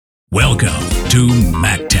Welcome to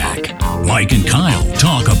MacTac. Mike and Kyle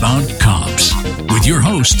talk about cops with your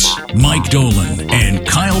hosts, Mike Dolan and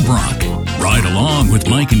Kyle Brock. Ride along with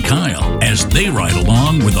Mike and Kyle as they ride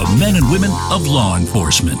along with the men and women of law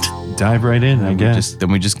enforcement. Dive right in, I guess. Then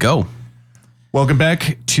we just go. Welcome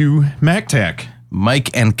back to MacTac.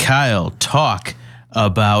 Mike and Kyle talk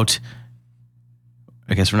about...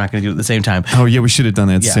 I guess we're not going to do it at the same time. Oh, yeah, we should have done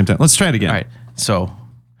that at the same time. Let's try it again. All right. So,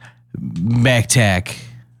 MacTac,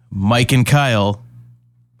 Mike and Kyle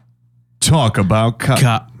talk about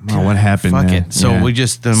cop. Oh, what happened? Fuck man? it. So Yeah. we're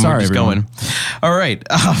just everyone. going. All right.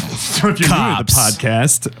 So if you're new to the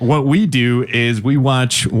podcast, what we do is we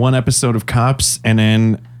watch one episode of Cops and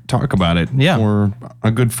then talk about it for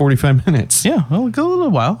a good 45 minutes. Yeah, well, we'll go a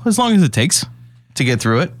little while, as long as it takes to get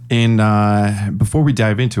through it. And before we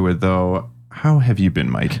dive into it, though, how have you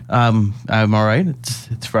been, Mike? I'm all right.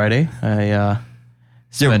 It's Friday. I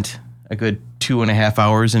spent a good 2.5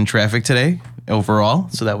 hours in traffic today overall,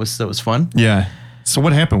 so that was fun. Yeah. So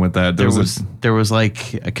what happened with that? There was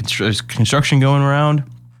like there's construction going around,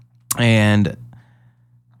 and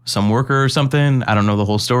some worker or something. I don't know the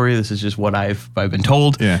whole story. This is just what I've been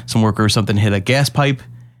told. Yeah. Some worker or something hit a gas pipe,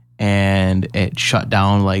 and it shut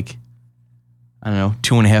down like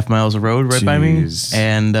 2.5 miles of road right by me.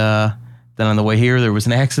 And then on the way here, there was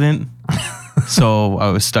an accident, so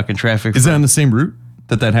I was stuck in traffic. Is that on the same route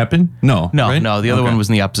that happened? No. Right? No. The other one was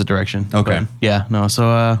in the opposite direction. Okay. But yeah. No.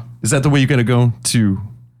 So is that the way you got to go to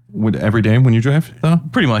every day when you drive, though?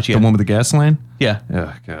 pretty much. Yeah. The one with the gas line? Yeah.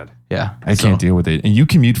 Oh, God. Yeah. I can't deal with it. And you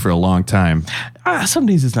commute for a long time. Some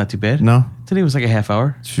days it's not too bad. No? Today was like a half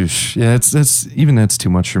hour. Shush. Yeah, that's too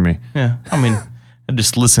much for me. Yeah. I mean, I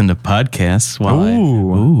just listen to podcasts while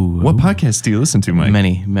What podcasts do you listen to, Mike?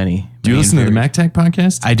 Many. Do you listen to the MacTac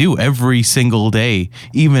podcast? I do every single day.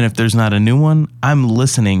 Even if there's not a new one, I'm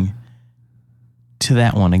listening to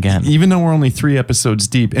that one again. Even though we're only 3 episodes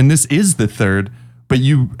deep, and this is the third, but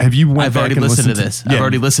I've already listened to this. Yeah, I've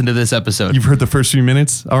already listened to this episode. You've heard the first few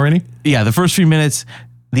minutes already? Yeah, the first few minutes,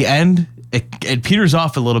 the end, it peters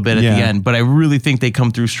off a little bit at the end, but I really think they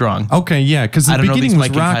come through strong. Okay, yeah, because the beginning was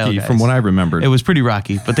rocky from what I remembered. It was pretty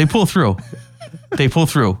rocky, but they pull through.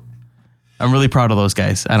 I'm really proud of those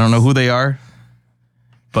guys. I don't know who they are,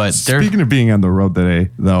 but Speaking of being on the road today,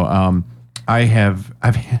 though, I've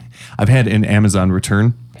had an Amazon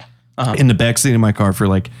return in the backseat of my car for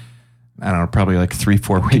probably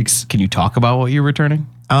 3-4 weeks. Can you talk about what you're returning?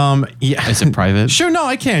 Yeah. Is it private? Sure, no,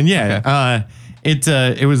 I can. Yeah. Okay.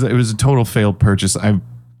 It was a total failed purchase.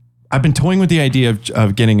 I've been toying with the idea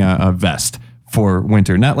of getting a vest for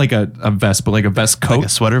winter, not like a vest, but like a vest coat, like a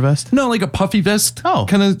sweater vest. No, like a puffy vest. Oh,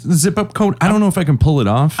 kind of zip up coat. I don't know if I can pull it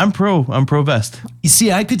off. I'm pro vest. You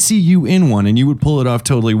see, I could see you in one, and you would pull it off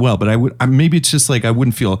totally well. But maybe it's just like I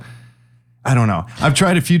wouldn't feel. I don't know. I've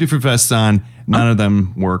tried a few different vests on. None of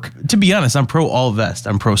them work. To be honest, I'm pro all vest.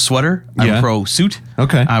 I'm pro sweater. I'm pro suit.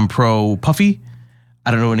 Okay. I'm pro puffy.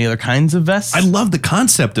 I don't know any other kinds of vests. I love the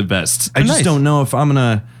concept of vests. They're I just nice. don't know if I'm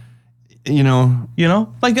gonna,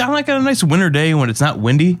 like on a nice winter day when it's not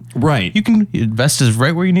windy. Right. Your vest is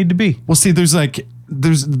right where you need to be. Well, see, there's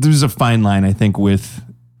a fine line, I think, with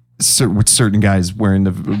certain guys wearing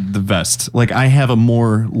the vest. Like I have a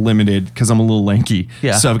more limited, because I'm a little lanky.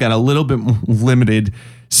 Yeah. So I've got a little bit more limited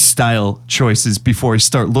style choices before I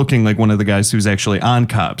start looking like one of the guys who's actually on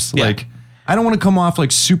Cops. Yeah. Like I don't want to come off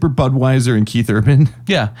like super Budweiser and Keith Urban.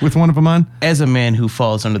 Yeah. With one of them on. As a man who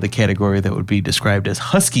falls under the category that would be described as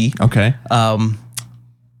husky. Okay. That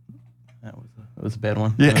was a bad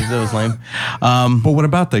one. Yeah. That was lame. But what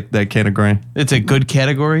about that category? It's a good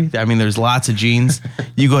category. I mean, there's lots of jeans.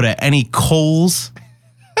 You go to any Kohl's,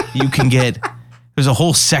 you can get. There's a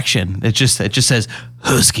whole section that just says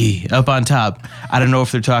husky up on top. I don't know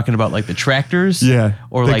if they're talking about like the tractors,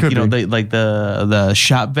 or like the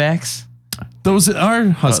shop vacs. Those are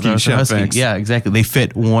husky shop vacs. Yeah, exactly. They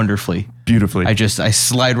fit wonderfully, beautifully. I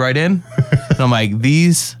slide right in, and I'm like,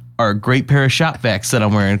 these are a great pair of shop vacs that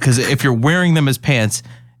I'm wearing, because if you're wearing them as pants,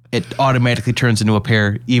 it automatically turns into a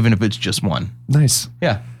pair, even if it's just one. Nice.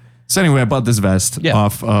 Yeah. So anyway, I bought this vest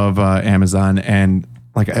off of Amazon, and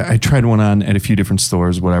like I tried one on at a few different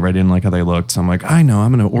stores, whatever. I didn't like how they looked. So I'm like, I know,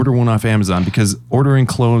 I'm going to order one off Amazon, because ordering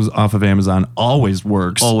clothes off of Amazon always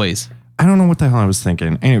works. Always. I don't know what the hell I was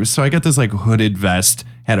thinking. Anyway, so I got this like hooded vest,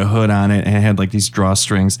 had a hood on it, and it had like these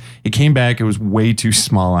drawstrings. It came back, it was way too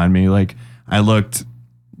small on me. Like I looked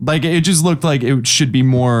Like, it just looked like it should be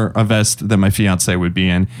more a vest than my fiance would be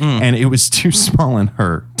in. And it was too small in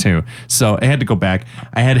her, too. So I had to go back.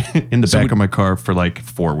 I had it in the back of my car for like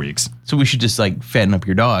 4 weeks. So we should just like fatten up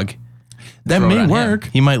your dog. That throw it may on him. work.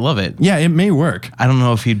 He might love it. Yeah, it may work. I don't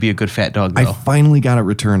know if he'd be a good fat dog I though. finally got it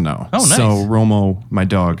returned though. Oh, nice. So Romo, my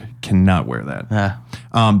dog, cannot wear that.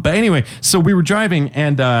 But anyway, so we were driving,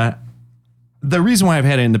 and the reason why I've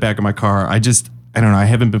had it in the back of my car, I don't know. I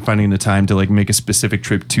haven't been finding the time to like make a specific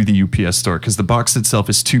trip to the UPS store because the box itself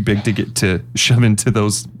is too big to get to shove into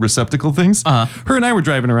those receptacle things. Her and I were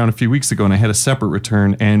driving around a few weeks ago, and I had a separate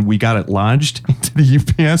return, and we got it lodged into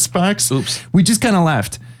the UPS box. Oops. We just kind of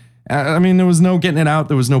left. I mean, there was no getting it out.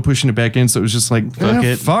 There was no pushing it back in. So it was just like,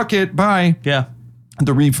 fuck it, bye. Yeah.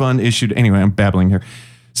 The refund issued. Anyway, I'm babbling here.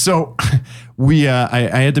 So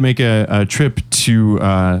I had to make a trip to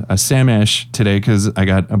a Sam Ash today because I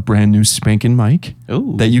got a brand new spanking mic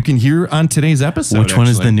Ooh. that you can hear on today's episode. Which one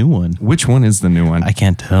is the new one? Which one is the new one? I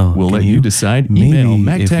can't tell. We'll Can let you decide. Email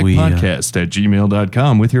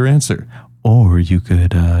mactechpodcast@gmail.com with your answer. Or you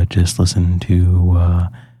could just listen to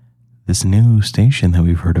this new station that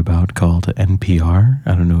we've heard about called NPR.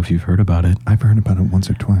 I don't know if you've heard about it. I've heard about it once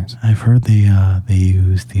or twice. I've heard they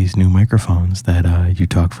use these new microphones that you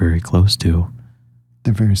talk very close to.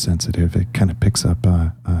 They're very sensitive. It kind of picks up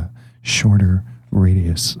a shorter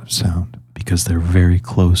radius of sound. Because they're very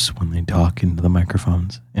close when they talk into the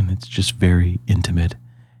microphones. And it's just very intimate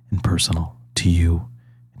and personal to you,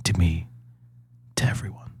 to me, to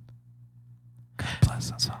everyone. God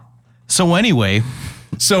bless us all. So anyway...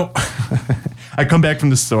 So I come back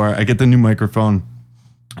from the store, I get the new microphone,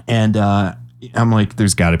 and I'm like,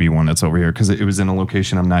 there's got to be one that's over here because it was in a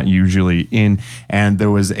location I'm not usually in. And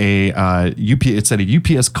there was it's at a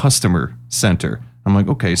UPS customer center. I'm like,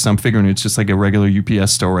 okay, so I'm figuring it's just like a regular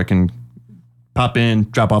UPS store. I can pop in,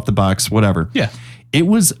 drop off the box, whatever. Yeah. It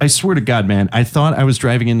was, I swear to God, man, I thought I was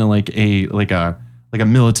driving into like a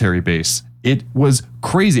military base. It was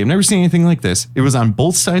crazy. I've never seen anything like this. It was on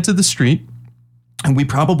both sides of the street. And we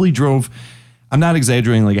probably drove, I'm not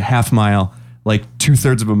exaggerating, like a half mile, like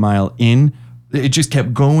 2/3 of a mile in. It just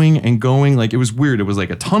kept going and going. Like it was weird. It was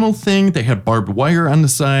like a tunnel thing. They had barbed wire on the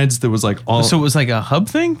sides. There was like all. So it was like a hub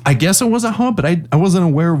thing? I guess it was a hub, but I wasn't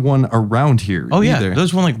aware of one around here. Oh, yeah. either.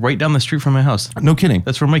 There's one like right down the street from my house. No kidding.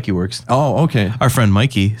 That's where Mikey works. Oh, okay. Our friend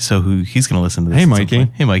Mikey. So he's going to listen to this. Hey, at some Mikey.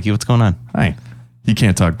 point. Hey, Mikey. What's going on? Hi. He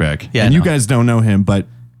can't talk back. Yeah, and you no. guys don't know him, but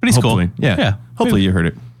he's cool. hopefully, Yeah. Yeah. Hopefully you heard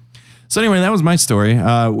it. So anyway, that was my story.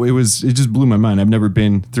 It just blew my mind. I've never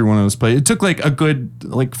been through one of those places. It took like a good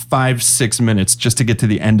 5-6 minutes just to get to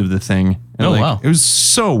the end of the thing. And Oh, wow. It was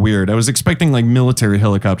so weird. I was expecting like military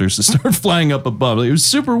helicopters to start flying up above. It was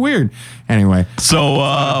super weird. Anyway,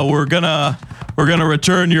 So we're gonna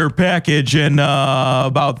return your package in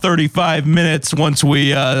about 35 minutes once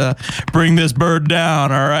we bring this bird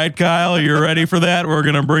down. All right, Kyle, you're ready for that? We're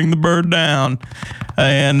gonna bring the bird down,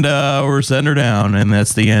 and we're setting her down, and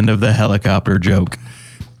that's the end of the helicopter joke.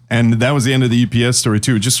 and that was the end of the UPS story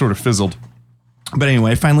too. It just sort of fizzled. But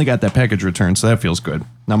anyway, I finally got that package returned, so that feels good.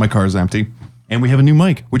 Now my car is empty, and we have a new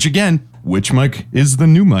mic. Which again, which mic is the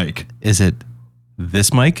new mic? Is it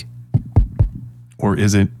this mic, Or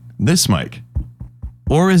is it this mic?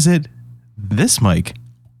 or is it this mic?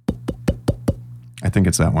 I think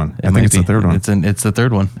it's that one. I think it's the third one. It's the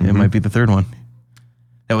third one. It might be the third one.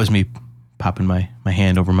 That was me popping my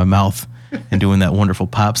hand over my mouth and doing that wonderful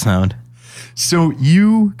pop sound. So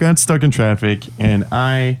you got stuck in traffic, and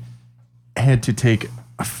I had to take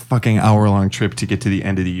a fucking hour-long trip to get to the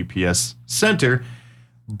end of the UPS center.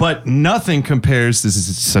 But nothing compares, this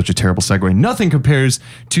is such a terrible segue, nothing compares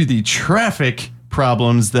to the traffic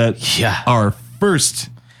problems that Yeah. our first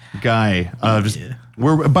guy,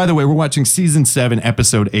 by the way, we're watching season 7,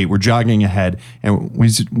 episode 8. We're jogging ahead, and we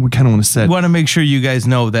kind of want to set. We want to make sure you guys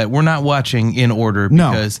know that we're not watching in order No.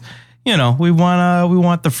 because, we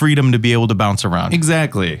want the freedom to be able to bounce around.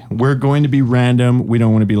 Exactly. We're going to be random. We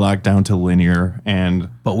don't want to be locked down to linear, and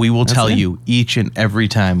But we will tell it. you each and every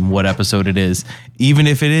time what episode it is, even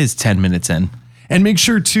if it is 10 minutes in. And make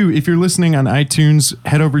sure, too, if you're listening on iTunes,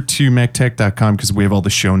 head over to mactech.com because we have all the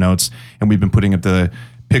show notes, and we've been putting up the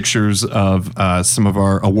pictures of some of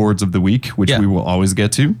our awards of the week, which Yeah. we will always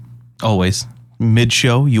get to. Always.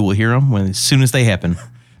 Mid-show, you will hear them as soon as they happen.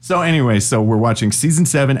 So anyway, we're watching season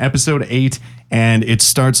 7, episode 8, and it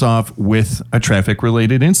starts off with a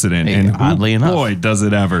traffic-related incident. Hey, And oddly enough. boy, does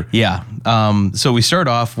it ever. Yeah. So we start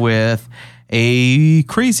off with a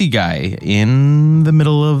crazy guy in the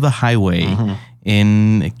middle of the highway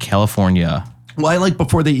in California. Well, I like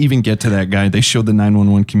before they even get to that guy, they showed the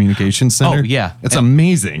 911 communication center. Oh, yeah. It's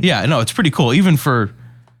amazing. Yeah, no, it's pretty cool. Even for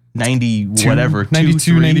 90 whatever, 92,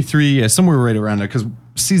 2, 3, 93, yeah, somewhere right around there. Because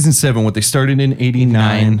season 7, what they started in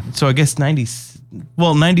 89. So I guess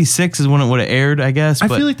Well, 96 is when it would have aired, I guess. I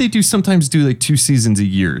But, feel like they sometimes do like 2 seasons a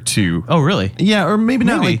year too. oh, really? Yeah, or maybe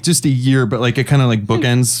not Maybe. like just a year, but like it kind of like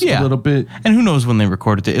bookends Yeah. a little bit. And who knows when they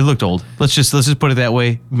recorded it? It looked old. Let's just put it that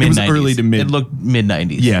way. Mid was 90s. early to mid. It looked mid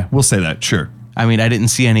 90s. Yeah, we'll say that. Sure. I mean, I didn't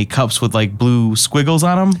see any cups with like blue squiggles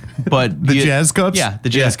on them, but The jazz cups? Yeah, the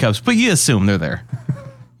jazz cups. But you assume they're there.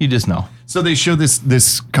 You just know. So they show this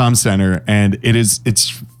comm center, and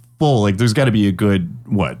it's full. Like there's got to be a good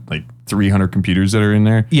like 300 computers that are in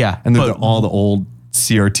there. Yeah, and they're but- all the old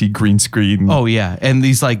CRT green screen. Oh yeah, and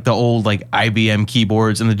these like the old like IBM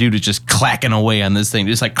keyboards, and the dude is just clacking away on this thing,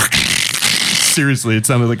 just like. seriously, it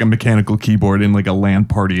sounded like a mechanical keyboard in like a LAN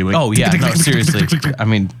party. Like, Oh yeah, no, seriously. I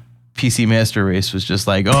mean, PC Master Race was just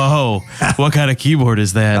like, oh, what kind of keyboard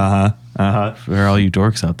is that? For all you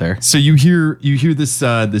dorks out there. So you hear this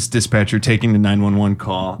this dispatcher taking the 911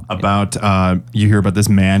 call about you hear about this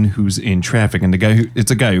man who's in traffic, and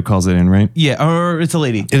it's a guy who calls it in, right? Yeah, or it's a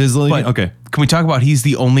lady. It is a lady? But Okay. Can we talk about he's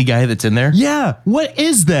the only guy that's in there? Yeah. What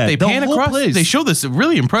is that? They pan whole across. place. They show this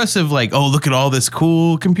really impressive, like, oh, look at all this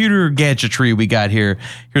cool computer gadgetry we got here.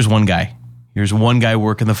 Here's one guy. Here's one guy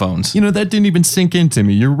working the phones. You know, that didn't even sink into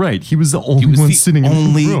me. You're right. He was the only He was one the sitting in the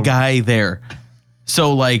only room. guy there.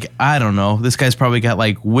 So, like, I don't know. This guy's probably got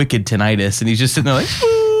like wicked tinnitus, and he's just sitting there like,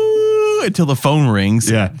 "Ooh," until the phone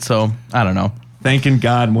rings. Yeah. So I don't know. Thanking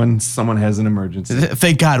God when someone has an emergency.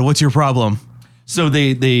 Thank God. What's your problem? So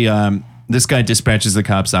they this guy dispatches the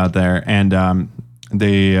cops out there, and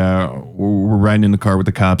they were riding in the car with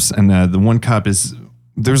the cops, and the one cop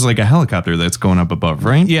there's like a helicopter that's going up above,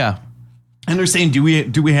 right? Yeah. And they're saying, do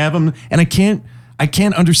we have him? And I can't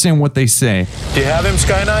understand what they say. Do you have him,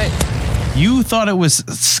 Sky Knight? You thought it was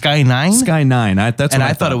Sky 9? Sky 9. That's and what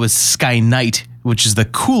I thought it was Sky Knight, which is the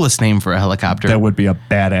coolest name for a helicopter. That would be a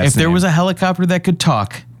badass. If there name. was a helicopter that could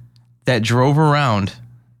talk, that drove around,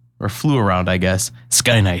 or flew around, I guess,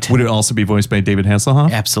 Sky Knight. Would it also be voiced by David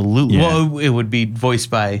Hasselhoff? Absolutely. Yeah. Well, it would be voiced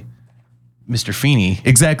by Mr. Feeney.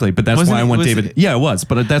 Exactly, but that's Wasn't why I it- want was David. it- Yeah, it was,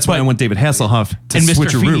 but that's why I want David Hasselhoff to And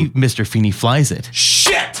switch a route. Mr. Feeney flies it.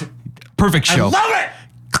 Shit! Perfect show. it.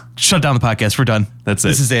 Shut down the podcast. We're done. That's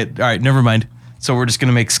This it. is it. All right, never mind. So we're just going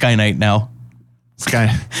to make Sky Knight now.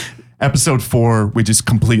 Sky. Episode 4, we just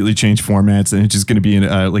completely changed formats, and it's just going to be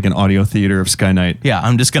like an audio theater of Sky Knight, Yeah,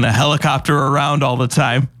 I'm just going to helicopter around all the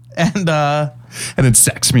time. And and then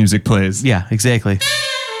sex music plays. yeah, exactly.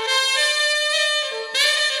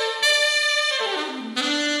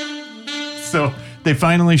 So they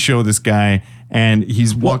finally show this guy, and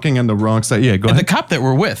he's walking on the wrong side. Yeah, go The ahead. cop that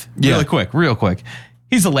we're with, Yeah. real quick.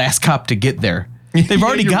 He's the last cop to get there. They've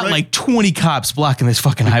already you're got right. like 20 cops blocking this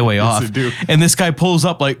fucking highway off. they do. And this guy pulls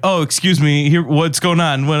up like, oh, excuse me, here, what's going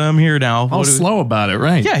on? When I'm here now. All What do- slow about it,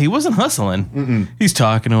 right? Yeah, he wasn't hustling. He's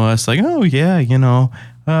talking to us like, oh yeah,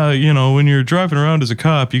 when you're driving around as a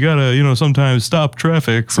cop, you gotta, sometimes stop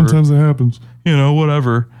traffic. For, it happens.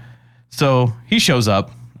 whatever. So he shows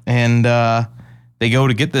up, and they go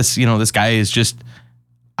to get this. This guy is just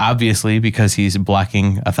obviously, because he's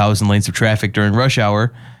blocking 1,000 lanes of traffic during rush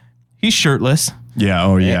hour. He's shirtless. Yeah.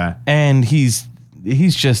 Oh yeah. And he's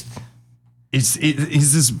just He's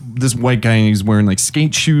this white guy, and he's wearing like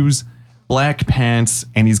skate shoes, black pants,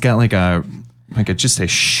 and he's got like a just a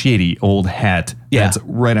shitty old hat. Yeah. That's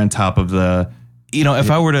right on top of the.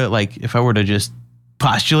 if I were to just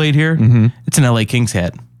postulate here, it's an LA Kings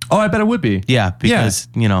hat. Oh, I bet it would be. Yeah, because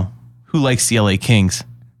who likes the LA Kings?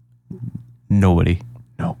 Nobody.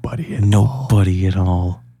 Nobody. Nobody at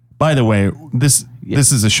all. By the way, this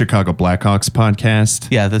is a Chicago Blackhawks podcast.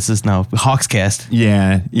 Yeah, this is now Hawkscast.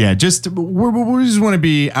 Yeah. Just we just want to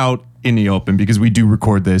be out in the open because we do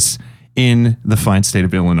record this in the fine state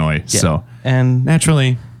of Illinois. So And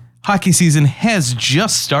naturally, hockey season has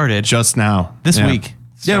just started just now this Yeah. week.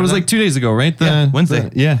 Yeah, it was like 2 days ago, right?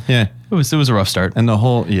 Wednesday. Yeah. It was a rough start. And the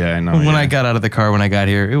whole I know. When I got out of the car when I got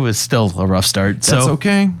here, it was still a rough start. that's So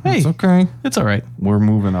okay. Hey, It's okay. it's all right. We're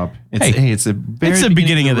moving up. It's It's the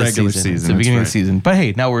beginning of the regular season. It's the beginning of the season. But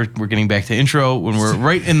hey, now we're getting back to intro when we're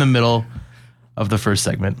right in the middle of the first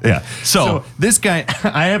segment. Yeah. So this guy,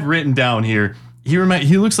 I have written down here. He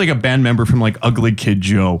looks like a band member from like Ugly Kid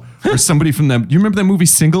Joe or somebody from them. You remember that movie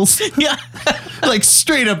Singles? yeah, Like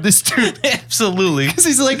straight up, this dude. absolutely. Because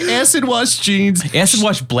he's like acid wash jeans. Acid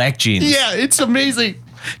wash black jeans. Yeah, it's amazing.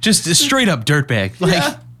 Just a straight up dirtbag. Like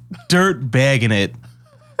Yeah. dirt bagging it.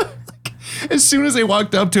 As soon as I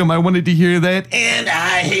walked up to him, I wanted to hear that. And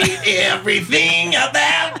I hate everything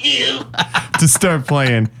about you. To start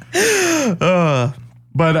playing.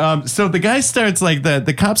 But so the guy starts like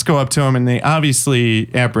the cops go up to him and they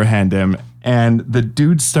obviously apprehend him. And the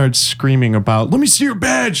dude starts screaming about, "Let me see your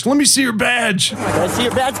badge. Let me see your badge." Can I see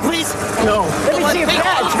your badge, please? No. Let me see your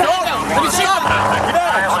badge. No. Let me see your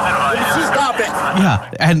badge. Let me see. Stop it. Yeah,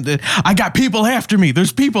 and I got people after me.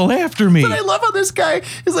 There's people after me. But I love how this guy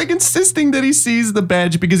is like insisting that he sees the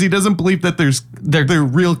badge because he doesn't believe that they're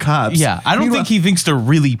real cops. Yeah, I don't think he thinks they're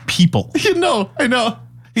really people. You know, I know.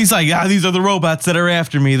 He's like, these are the robots that are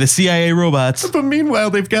after me, the CIA robots. But meanwhile,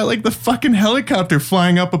 they've got like the fucking helicopter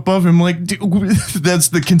flying up above him. Like, dude, that's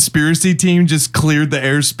the conspiracy team just cleared the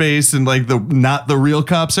airspace and like not the real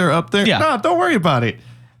cops are up there. Yeah. No, don't worry about it.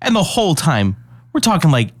 And the whole time, we're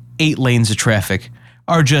talking like 8 lanes of traffic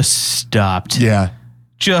are just stopped. Yeah.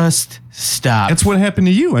 Just stopped. That's what happened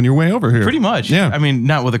to you on your way over here. Pretty much. Yeah. I mean,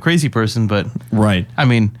 not with a crazy person, but Right. I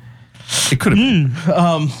mean, It could have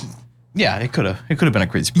been. yeah, it could have been a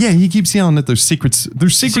crazy. Yeah, he keeps yelling that there's Secret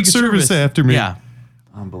Service after me. Yeah.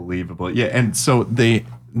 Unbelievable. Yeah, and so they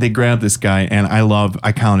grab this guy, and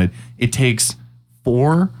I counted. It takes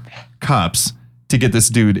 4 cops to get this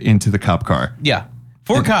dude into the cop car. Yeah.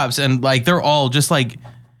 4 cops, and like they're all just like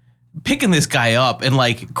picking this guy up and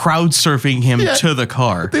like crowd surfing him Yeah. to the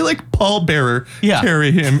car. They like pallbearer Yeah.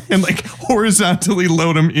 carry him and like horizontally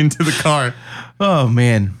load him into the car. Oh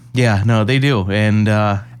man. Yeah, no, they do. And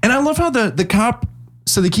And I love how the cop,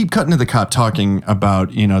 so they keep cutting to the cop talking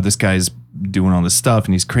about, this guy's doing all this stuff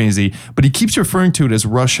and he's crazy, but he keeps referring to it as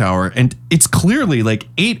rush hour. And it's clearly like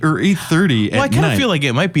 8 or 8:30 at well, I kind night. of feel like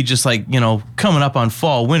it might be just like, coming up on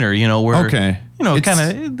fall, winter, where, Okay. It's-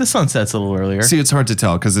 kind of the sun sets a little earlier. See, it's hard to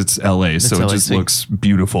tell because it's LA, so it LA, just see. looks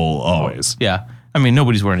beautiful always. Yeah. I mean,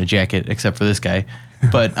 nobody's wearing a jacket except for this guy.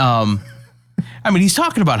 But, I mean, he's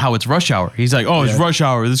talking about how it's rush hour. He's like, it's rush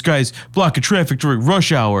hour. This guy's blocking traffic during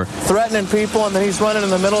rush hour. Threatening people, and then he's running in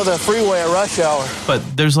the middle of the freeway at rush hour. But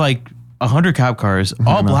there's like 100 cop cars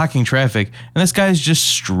all blocking traffic, and this guy's just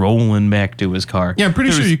strolling back to his car. Yeah, I'm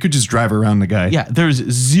pretty sure you could just drive around the guy. Yeah, there's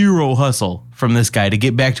zero hustle from this guy to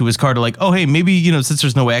get back to his car to like, oh, hey, maybe, since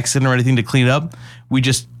there's no accident or anything to clean up, we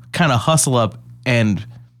just kind of hustle up and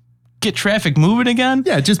get traffic moving again.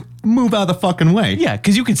 Yeah, just move out of the fucking way. Yeah,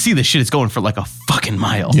 because you can see the shit is going for like a fucking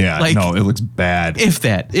mile. Yeah, like, no, it looks bad. If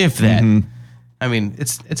that. I mean,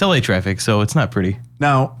 it's LA traffic, so it's not pretty.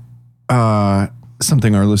 Now,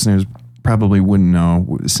 something our listeners probably wouldn't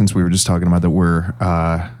know, since we were just talking about that we're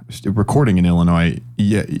recording in Illinois.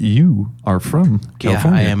 Yeah, you are from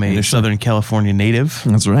California. Yeah, I am a Southern California native.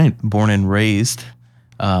 That's right. Born and raised.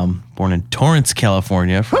 Born in Torrance,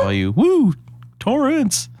 California, for all you,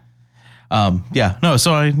 Torrance. So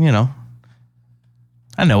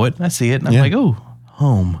I know it. I see it. And I'm like, oh,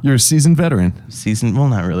 home. You're a seasoned veteran. Well,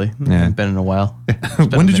 not really. Yeah. I've been in a while.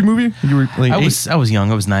 When did you move here? You were like I 8? was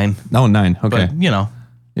young. I was 9. Oh, 9. Okay. But,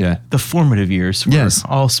 Yeah. the formative years were Yes.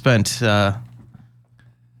 all spent And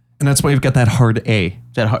that's why you've got that hard A.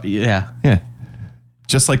 yeah. Yeah.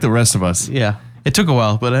 Just like the rest of us. Yeah. It took a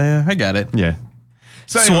while, but I got it. Yeah.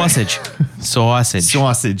 So anyway.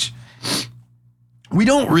 Sausage. We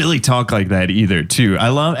don't really talk like that either, too. I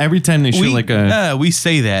love every time they show like a... we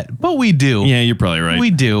say that, but we do. Yeah, you're probably right.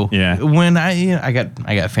 We do. Yeah. When I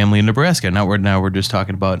got family in Nebraska. Now we're just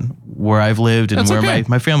talking about where I've lived and That's where okay.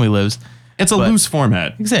 my family lives. It's a loose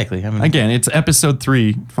format. Exactly. I mean, Again, it's episode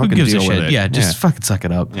 3. who Fucking gives a deal with shit? it. Yeah, just fucking suck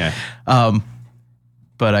it up. Yeah.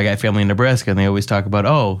 But I got family in Nebraska, and they always talk about,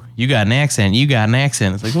 oh, you got an accent. You got an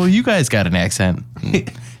accent. It's like, well, you guys got an accent.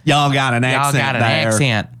 Y'all got an accent. Y'all got an there.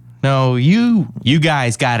 accent. No, you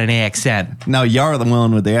guys got an accent. No, you're the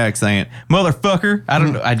one with the accent. Motherfucker. I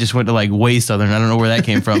don't know. I just went to like way southern. I don't know where that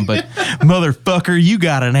came from, but motherfucker, you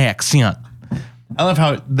got an accent. I love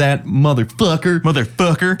how that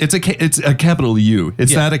motherfucker. It's a capital U.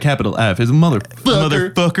 It's not a capital F. It's a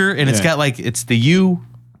motherfucker. Motherfucker. And it's got like, it's the U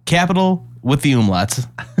capital with the umlauts.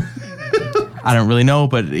 I don't really know,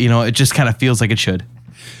 but it just kind of feels like it should.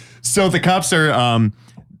 So the cops are,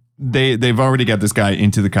 they've already got this guy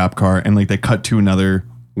into the cop car, and like they cut to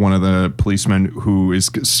one of the policemen who is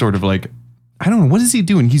sort of like, I don't know, what is he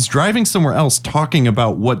doing? He's driving somewhere else talking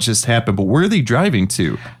about what just happened, but where are they driving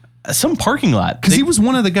to? Some parking lot. Because he was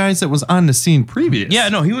one of the guys that was on the scene previous. Yeah,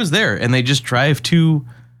 no, he was there, and they just drive to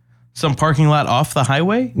some parking lot off the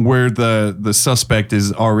highway. Where the suspect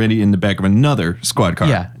is already in the back of another squad car.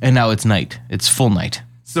 Yeah, and now it's night. It's full night.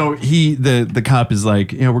 So the cop is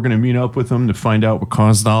like, we're going to meet up with him to find out what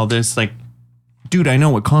caused all this. Like, dude, I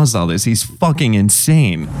know what caused all this. He's fucking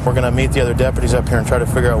insane. We're going to meet the other deputies up here and try to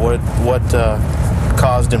figure out what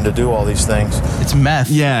caused him to do all these things. It's meth.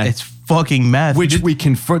 Yeah. It's fucking meth. Which we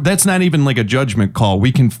confirm. That's not even like a judgment call.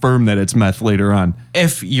 We confirm that it's meth later on.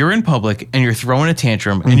 If you're in public and you're throwing a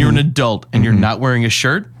tantrum and you're an adult and you're not wearing a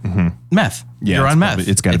shirt, meth. Yeah, you're it's on meth.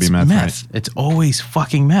 probably- it's gotta be meth, right? It's always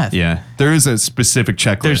fucking meth. Yeah. There is a specific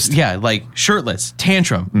checklist. There's like shirtless,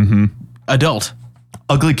 tantrum, adult.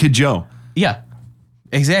 Ugly Kid Joe. Yeah,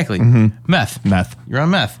 exactly. Meth. Meth. You're on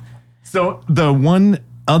meth. So the one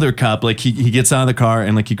other cop, like he gets out of the car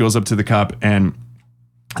and like he goes up to the cop, and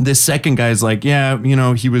this second guy's like, yeah, you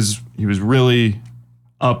know, he was really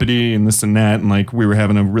uppity and this and that, and like we were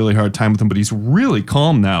having a really hard time with him, but he's really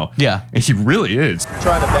calm now. Yeah. And he really is.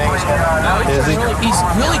 Trying to bang someone. Is he? He's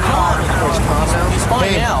really calm. He's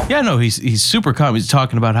fine now. Yeah, no, he's super calm. He's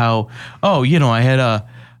talking about how, oh, you know, I had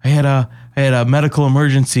a medical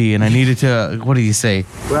emergency and I needed to. What did he say?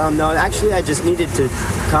 Well, no, actually, I just needed to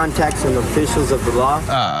contact some officials of the law.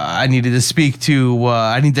 I needed to speak to.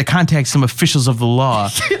 I need to contact some officials of the law.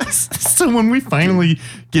 So when we finally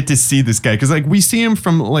get to see this guy, because like we see him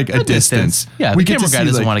from like a distance. Yeah, we the camera to guy see,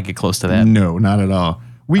 doesn't like- want to get close to that. No, not at all.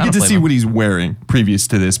 We I get don't to blame see him. what he's wearing previous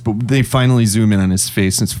to this, but they finally zoom in on his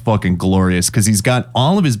face, and it's fucking glorious because he's got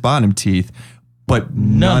all of his bottom teeth, but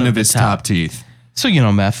none of his top teeth. So you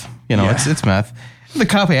know, meth. You know, Yeah. it's meth. The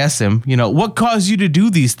cop asked him, you know, what caused you to do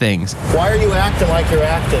these things? Why are you acting like you're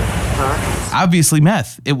acting? Obviously,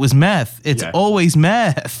 meth. It was meth. It's Yeah. always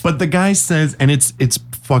meth. But the guy says, and it's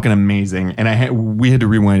fucking amazing, and we had to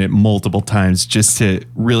rewind it multiple times just to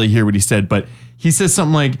really hear what he said. But he says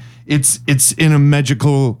something like, "It's in a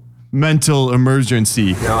mental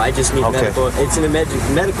emergency." No, I just need medical. It's an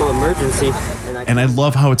medical emergency. And I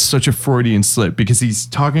love how it's such a Freudian slip because he's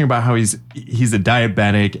talking about how he's a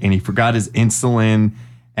diabetic and he forgot his insulin.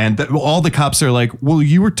 And all the cops are like, well,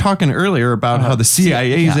 you were talking earlier about how the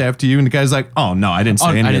CIA is after you. And the guy's like, oh, no, I didn't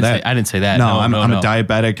say any of that. I didn't say that. No, No, I'm no. a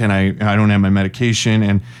diabetic and I don't have my medication.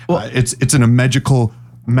 And it's in a mental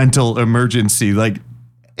emergency, like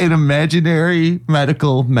an imaginary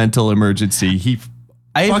mental emergency. He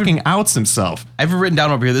fucking outs himself. I have it written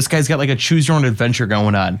down over here. This guy's got like a choose your own adventure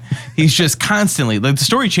going on. He's just constantly like the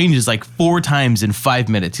story changes like 4 times in 5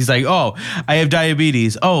 minutes. He's like, oh, I have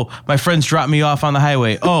diabetes. Oh, my friends dropped me off on the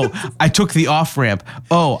highway. Oh, I took the off ramp.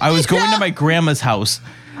 Oh, I was going to my grandma's house.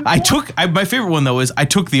 My favorite one though is I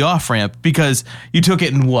took the off ramp because you took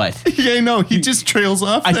it in what? Yeah, no, he just trails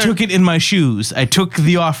off. I took it in my shoes. I took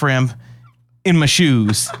the off ramp in my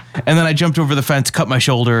shoes, and then I jumped over the fence, cut my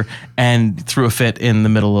shoulder, and threw a fit in the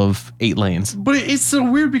middle of 8 lanes. But it's so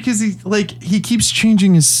weird because he keeps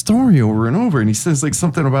changing his story over and over, and he says like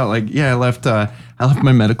something about like, yeah, I left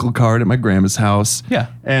my medical card at my grandma's house. Yeah.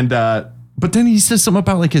 And but then he says something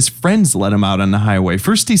about like his friends let him out on the highway.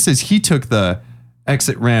 First he says he took the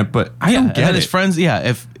exit ramp, but I don't and get then it. his friends,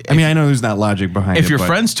 I mean, I know there's not logic behind it. if your but-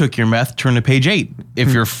 friends took your meth, turn to page 8.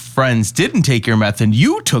 If your friends didn't take your meth and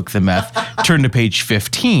you took the meth, turn to page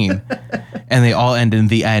 15. And they all end in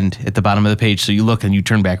the end at the bottom of the page. So you look and you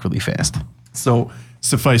turn back really fast. So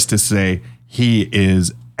suffice to say, he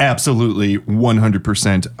is absolutely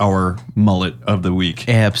 100% our mullet of the week.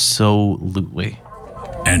 Absolutely.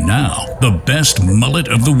 And now, the best mullet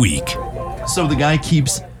of the week. So the guy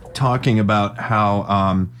keeps talking about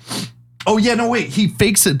how he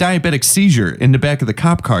fakes a diabetic seizure in the back of the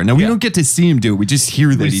cop car. Now we don't get to see him do it. We just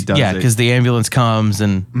hear that he does Yeah, it. because the ambulance comes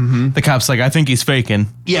and the cop's like, I think he's faking.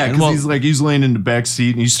 Yeah, And because he's laying in the back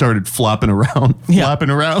seat and he started flopping around. flopping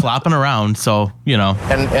around. So, you know.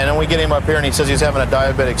 And then we get him up here and he says he's having a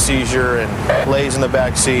diabetic seizure and lays in the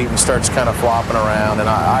back seat and starts kind of flopping around. And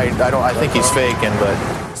I think he's faking,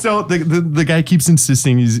 but So the guy keeps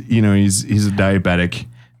insisting he's a diabetic.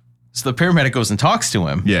 So the paramedic goes and talks to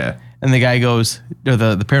him. Yeah. And the guy goes, or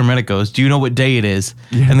the paramedic goes, do you know what day it is?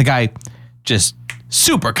 And the guy just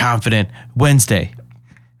super confident, Wednesday.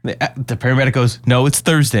 The paramedic goes, no, it's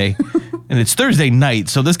Thursday. And it's Thursday night.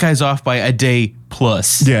 So this guy's off by a day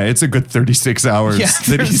plus. Yeah, it's a good 36 hours. Yeah,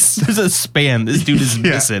 that he's- there's a span this dude is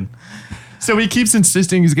missing. So he keeps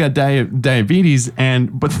insisting he's got diabetes,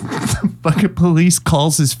 but the fucking police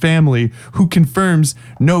calls his family, who confirms,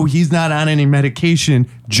 no, he's not on any medication,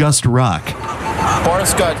 just rock.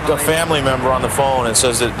 Bart's got a family member on the phone and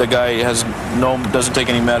says that the guy doesn't take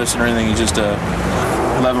any medicine or anything. He's just a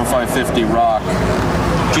 11,550 rock.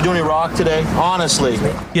 Did you do any rock today? Honestly.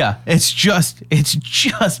 Yeah, it's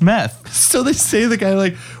just meth. So they say the guy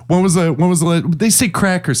like, when was the they say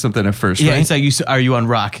crack or something at first, Yeah, right? it's like, are you on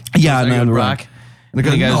rock? Yeah, Are I'm you on on rock. rock? And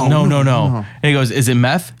And the guy goes, no. And he goes, is it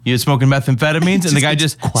meth? You smoking methamphetamines? And the guy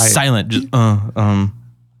just quiet. silent, just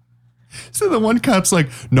So the one cop's like,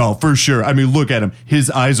 no, for sure. I mean, look at him. His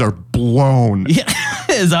eyes are blown. Yeah,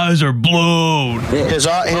 His eyes are blown. His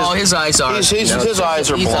eyes are. His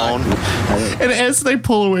eyes are blown. And as they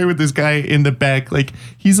pull away with this guy in the back, like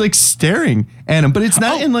he's like staring at him, but it's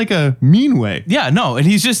not in like a mean way. Yeah, no, and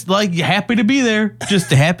he's just like happy to be there,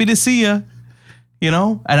 just happy to see you. You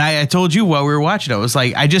know, and I told you while we were watching, I was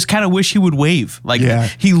like, I just kind of wish he would wave. Like,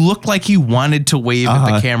 he looked like he wanted to wave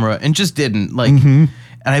at the camera and just didn't. Like, and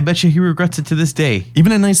I bet you he regrets it to this day.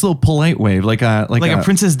 Even a nice little polite wave, like a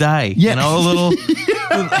Princess Di. Yeah. You know, a little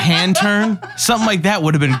hand turn, something like that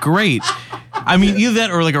would have been great. I mean, either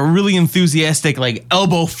that or like a really enthusiastic, like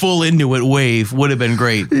elbow full into it wave would have been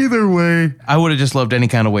great. Either way, I would have just loved any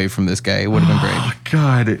kind of wave from this guy. It would have been great. Oh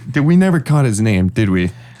God, we never caught his name, did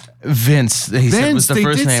we? Vince. He said was the they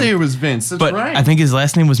first did name. say it was Vince. That's But right. I think his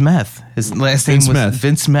last name was Meth. His last name Vince was Meth.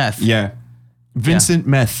 Vince Meth. Yeah, Vincent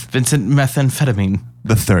Meth Vincent Methamphetamine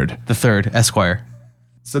the third. the third, Esquire.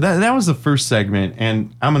 So that was the first segment,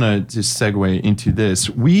 and I'm gonna just segue into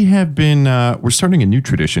this. We have been we're starting a new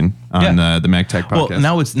tradition on the MacTech podcast. Well,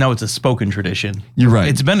 now it's a spoken tradition. You're right.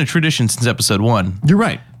 It's been a tradition since episode 1, You're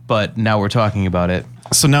right. but now we're talking about it.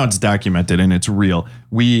 So now it's documented and it's real.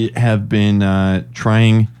 We have been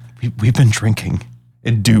trying. We've been drinking.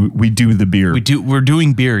 We do the beer. We're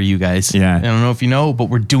doing beer, you guys. Yeah. I don't know if you know, but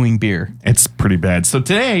we're doing beer. It's pretty bad. So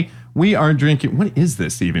today we are drinking. What is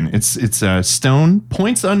this even? It's a Stone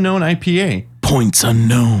Points Unknown IPA. Points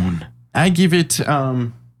unknown. I give it 4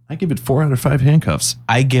 out of 5 handcuffs.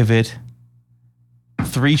 I give it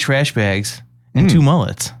 3 trash bags and 2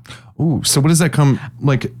 mullets. Ooh, so what does that come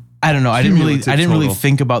like? I don't know. I didn't really Total.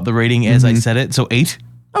 think about the rating as I said it. So 8.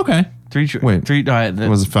 Okay. 3. Wait. 3. It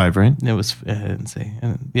was 5, right? It was. I didn't say.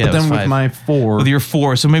 Yeah. But it was then 5. with my 4. With your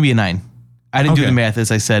 4, so maybe a 9. I didn't do Okay. the math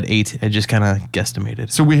as I said 8. I just kind of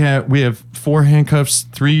guesstimated. So we have 4 handcuffs,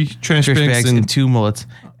 3 trash Trash bags, bags and and 2 mullets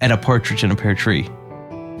and a partridge in a pear tree.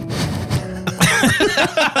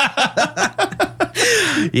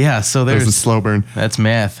 Yeah, so there's a there's slow burn. that's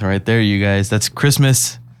math right there, you guys. That's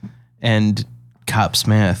Christmas and cops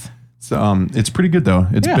math. So it's pretty good though.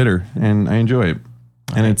 It's Yeah. bitter and I enjoy it.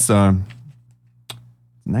 And it's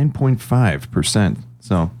 9.5%.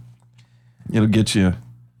 So it'll get you.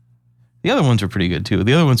 The other ones were pretty good too.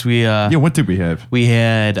 The other ones we Yeah, what did we have? we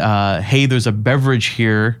had hey, there's a beverage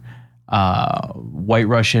here, White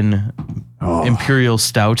Russian Imperial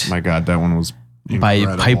Stout My God, that one was by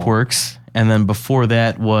incredible. Pipeworks, and then before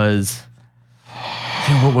that was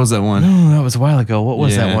Yeah, what was that one? that was a while ago. What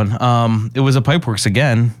was Yeah. that one? It was a Pipeworks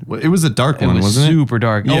again. Well, it was a dark It one, was wasn't it? super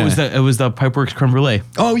dark. Oh, Yeah. it was the Pipeworks creme brulee,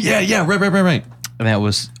 Oh yeah, right. and that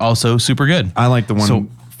was also super good. I like the one So-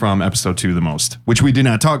 from episode 2 the most, which we did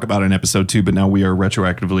not talk about in episode 2, but now we are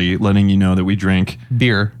retroactively letting you know that we drank.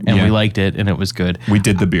 Beer, and Yeah. we liked it, and it was good. We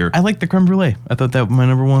did the beer. I liked the creme brulee. I thought that my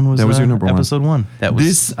number one was That was your number one. episode 1. That was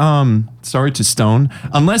This, sorry to Stone,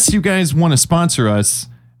 unless you guys want to sponsor us,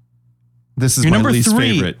 this is your my number least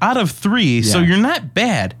 3 favorite. out of 3. So Yeah. you're not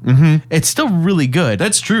bad. Mm-hmm. It's still really good.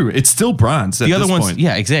 That's true. It's still bronze at the other this ones, point.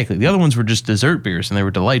 yeah, exactly. The other ones were just dessert beers, and they were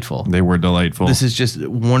delightful. They were delightful. This is just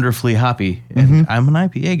wonderfully hoppy, and I'm an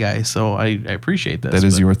IPA guy, so I appreciate this. That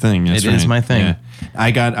is but your thing. That's It is right. my thing. Yeah. I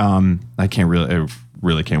got, I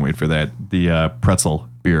really can't wait for that. The pretzel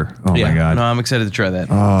beer. Oh Yeah. my God. No, I'm excited to try that.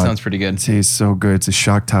 Sounds pretty good. It tastes so good. It's a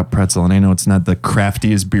shock top pretzel, and I know it's not the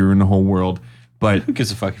craftiest beer in the whole world, but Who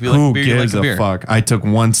gives a fuck? If you like who beer, you like gives a a beer. fuck? I took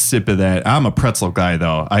one sip of that. I'm a pretzel guy,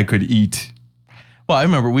 though. I could eat. Well, I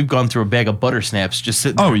remember we've gone through a bag of butter snaps just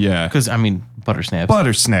sitting. Oh, yeah. Because butter snaps.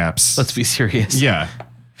 Butter snaps. Let's be serious. Yeah.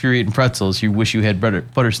 If you're eating pretzels, you wish you had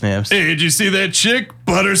butter snaps. Hey, did you see that chick?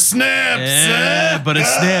 Butter snaps. Yeah, butter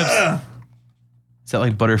snaps. Is that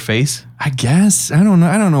like butter face? I guess. I don't know.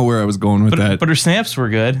 I don't know where I was going with that. Butter snaps were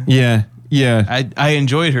good. Yeah. I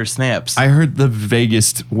enjoyed her snaps. I heard the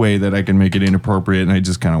vaguest way that I can make it inappropriate, and I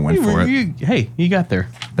just kind of went for it. Hey, you got there.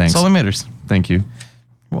 Thanks. That's all that matters. Thank you.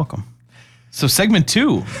 You're welcome. So segment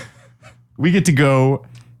 2. We get to go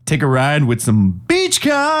take a ride with some beach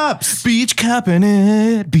cops. Beach copping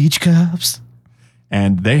it. Beach cops.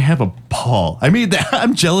 And they have a ball. I mean,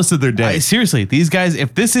 I'm jealous of their day. Seriously, these guys,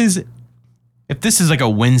 if this is like a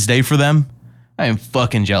Wednesday for them, I am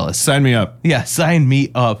fucking jealous. Sign me up. Yeah, sign me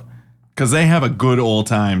up. Because they have a good old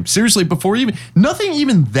time. Seriously, before nothing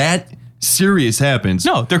even that serious happens.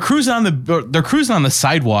 No, they're cruising on the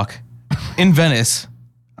sidewalk in Venice,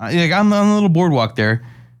 like on the little boardwalk there,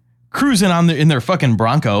 cruising in their fucking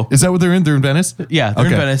Bronco. Is that what they're in? They're in Venice? Yeah, they're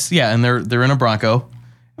in Okay. Venice. Yeah, and they're in a Bronco.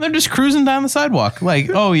 They're just cruising down the sidewalk. Like,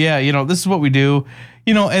 oh yeah, this is what we do.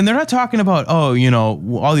 And they're not talking about, all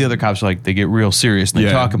the other cops are like, they get real serious and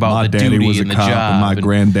they talk about my the daddy duty was a and the cop, job. and my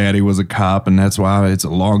granddaddy was a cop, and that's why it's a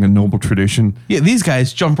long and noble tradition. Yeah, these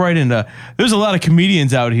guys jump right into. There's a lot of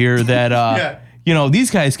comedians out here that,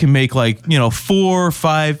 these guys can make like, 4 or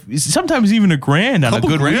 5, sometimes even $1,000 on a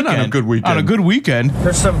good weekend. On a good weekend. On a good weekend.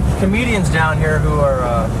 There's some comedians down here who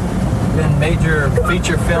are in major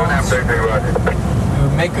feature films who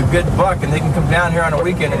make a good buck, and they can come down here on a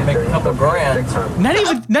weekend and make a couple grand.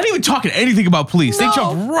 Not even talking anything about police. No. They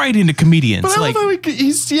jump right into comedians. But I love how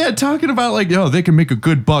he's talking about like, they can make a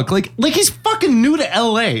good buck. Like he's fucking new to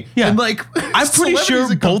LA. Yeah. And like I'm pretty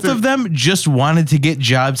sure both of them just wanted to get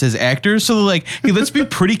jobs as actors. So they're like, hey, let's be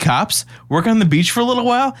pretty cops, work on the beach for a little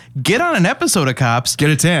while, get on an episode of Cops, get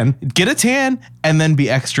a tan, and then be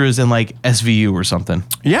extras in like SVU or something.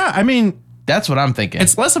 Yeah, I mean, that's what I'm thinking.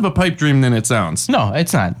 it's less of a pipe dream than it sounds. No,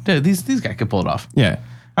 it's not. Dude, these guys could pull it off. Yeah.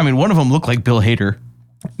 I mean, one of them looked like Bill Hader.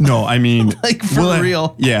 No, I mean, Like, for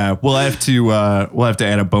real. Yeah, we'll have to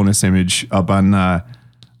add a bonus image up on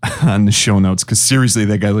the show notes, because seriously,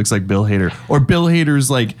 that guy looks like Bill Hader, or Bill Hader's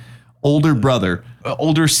like older brother,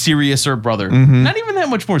 Older, seriouser brother. Not even that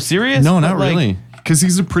much more serious. No, but not really, because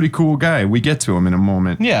he's a pretty cool guy. We get to him in a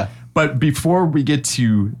moment. Yeah. But before we get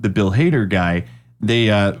to the Bill Hader guy,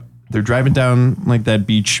 they're driving down like that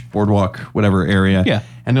beach boardwalk, whatever area. Yeah.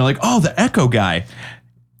 And they're like, oh, the Echo guy,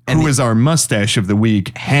 who is our mustache of the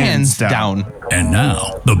week, hands down. And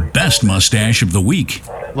now, the best mustache of the week.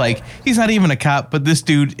 Like, he's not even a cop, but this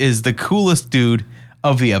dude is the coolest dude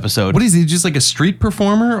of the episode. What is he, just like a street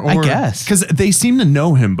performer? Or, I guess. Because they seem to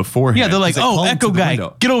know him beforehand. Yeah, they're like, oh, Echo guy,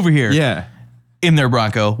 get over here. Yeah. In their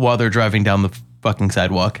Bronco while they're driving down the fucking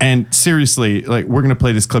sidewalk. And seriously, like, we're going to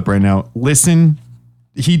play this clip right now. Listen.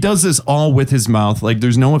 He does this all with his mouth. Like,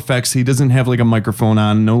 there's no effects. He doesn't have like a microphone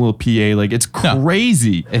on, no little PA. Like, it's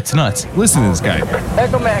crazy. It's nuts. Listen to this guy.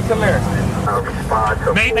 Echo Man, come here.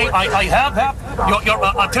 May I have your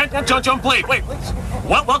attention, please. Wait.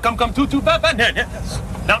 Welcome to Bad.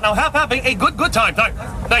 Now have a good time.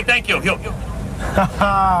 Thank you.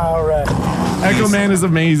 All right. Echo Man is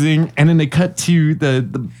amazing. And then they cut to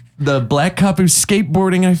the black cop who's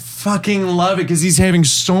skateboarding. I fucking love it because he's having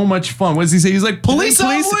so much fun. What does he say? He's like, police on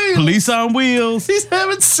wheels. Police on wheels. He's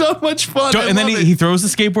having so much fun. And then he throws the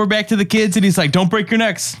skateboard back to the kids and he's like, don't break your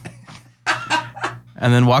necks.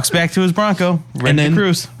 And then walks back to his Bronco, ready to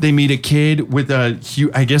cruise. They meet a kid with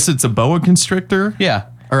I guess it's a boa constrictor. Yeah.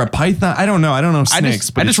 Or a python. I don't know. I don't know snakes.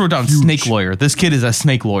 I just wrote down huge. snake lawyer. This kid is a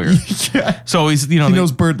snake lawyer. Yeah. So he's, he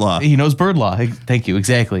knows bird law. He knows bird law. Thank you.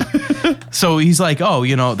 Exactly. So he's like,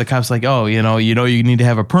 the cop's like, you need to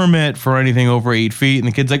have a permit for anything over 8 feet. And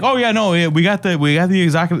the kid's like, oh yeah, no, yeah, we got the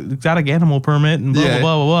exotic animal permit and blah, blah, blah,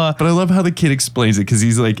 blah, blah. But I love how the kid explains it, because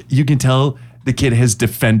he's like, you can tell the kid has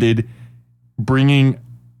defended bringing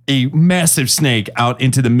a massive snake out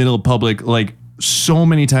into the middle of public, like, so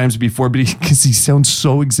many times before, but because he sounds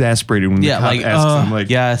so exasperated when the cop asks him, like,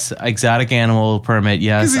 yes, exotic animal permit.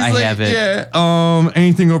 Yes, I have it. Yeah.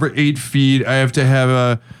 Anything over 8 feet, I have to have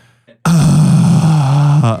a.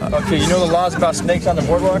 Okay, you know the laws about snakes on the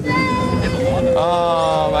boardwalk?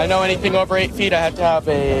 I know anything over 8 feet, I have to have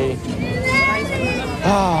a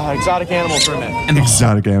exotic animal permit. And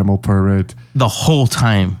exotic animal permit. The whole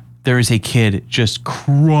time, there is a kid just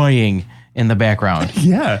crying in the background.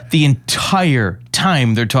 Yeah. The entire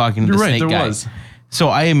time they're talking to the snake guy. Was. So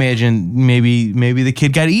I imagine maybe the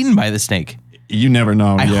kid got eaten by the snake. You never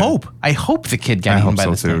know. I hope the kid got eaten by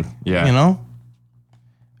the snake. Yeah.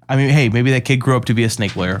 I mean, hey, maybe that kid grew up to be a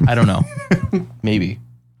snake lawyer. I don't know. Maybe.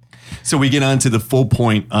 So we get on to the full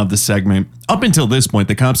point of the segment. Up until this point,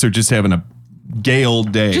 the cops are just having a gay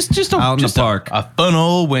old day out in the park. A fun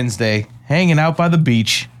old Wednesday, hanging out by the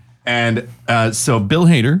beach. And so Bill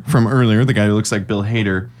Hader from earlier, the guy who looks like Bill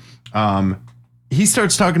Hader, he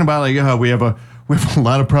starts talking about like, we have a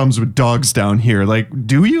lot of problems with dogs down here. Like,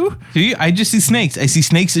 do you? I just see snakes. I see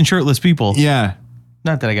snakes and shirtless people. Yeah.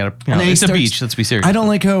 Not that I got to, it's a beach. Let's be serious. I don't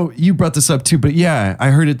like how you brought this up too, but yeah, I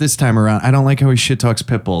heard it this time around. I don't like how he shit talks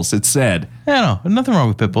pit bulls. It's sad. Yeah, no, nothing wrong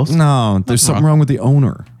with pit bulls. No, there's something wrong with the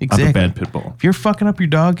owner of a bad pit bull. If you're fucking up your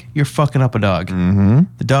dog, you're fucking up a dog. Mm-hmm.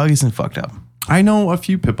 The dog isn't fucked up. I know a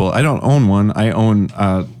few pit bull. I don't own one. I own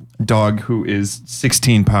a dog who is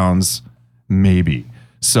 16 pounds, maybe.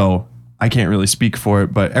 So I can't really speak for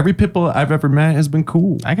it, but every pit bull I've ever met has been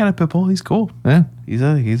cool. I got a pit bull. He's cool. Yeah.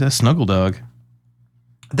 He's a snuggle dog.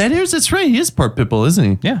 That's right. He is part pit bull, isn't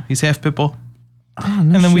he? Yeah, he's half pit bull. Oh, no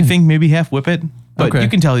and then shit. we think maybe half whippet, but Okay. you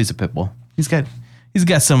can tell he's a pit bull. He's got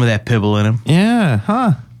some of that pit bull in him. Yeah,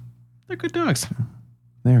 huh? They're good dogs.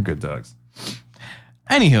 They're good dogs.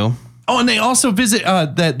 Anywho. Oh, and they also visit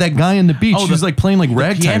that guy on the beach. Oh, He's like playing like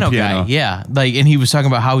ragtime piano. Guy. Yeah. Like, and he was talking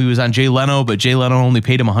about how he was on Jay Leno, but Jay Leno only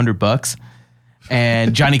paid him $100.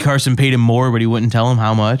 And Johnny Carson paid him more, but he wouldn't tell him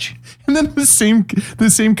how much. And then the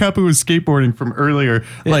same cop who was skateboarding from earlier,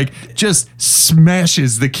 like, just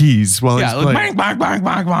smashes the keys while he's playing. Bang, bang, bang,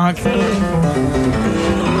 bang, bang.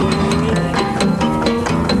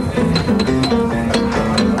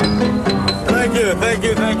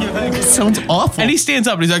 Thank you. Sounds awful. And he stands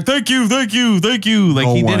up and he's like, thank you. Like,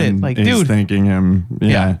 No he did it. one Like, is dude. thanking him.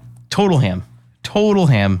 Yeah. Total ham.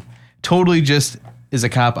 Totally just is a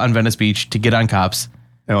cop on Venice Beach to get on cops.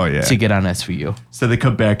 Oh, yeah. To get on SVU. So they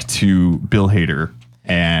come back to Bill Hader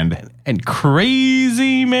and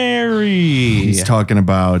Crazy Mary. he's talking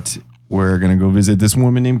about, we're going to go visit this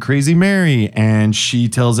woman named Crazy Mary. And she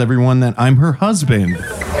tells everyone that I'm her husband.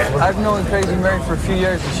 I've known Crazy Mary for a few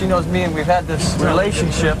years, and she knows me, and we've had this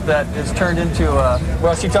relationship that has turned into,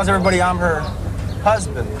 well, she tells everybody I'm her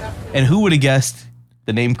husband. And who would have guessed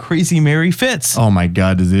the name Crazy Mary fits? Oh my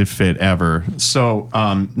God, does it fit ever? So,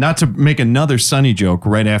 not to make another Sunny joke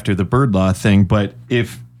right after the bird law thing, but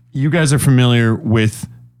if you guys are familiar with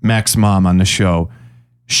Mac's mom on the show,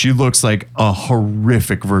 she looks like a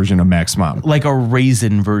horrific version of Mac's mom. Like a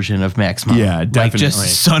raisin version of Mac's mom. Yeah, Like definitely.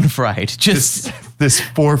 just sun-fried. Just, This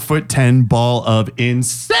 4'10" ball of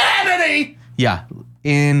insanity. yeah,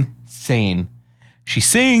 insane. She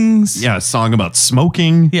sings. Yeah, a song about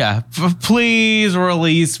smoking. Yeah, please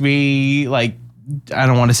release me. Like, I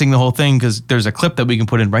don't want to sing the whole thing because there's a clip that we can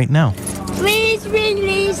put in right now. Please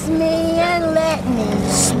release me and let me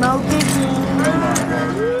smoke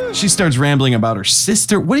again. She starts rambling about her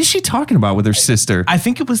sister. What is she talking about with her sister? I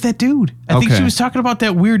think it was that dude. I think Okay. she was talking about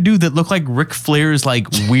that weird dude that looked like Ric Flair's like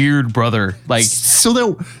weird brother. Like, So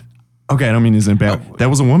that, okay, I don't mean isn't bad. That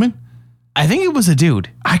was a woman? I think it was a dude.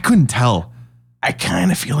 I couldn't tell. I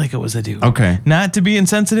kind of feel like it was a dude. Okay. Not to be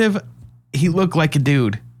insensitive, he looked like a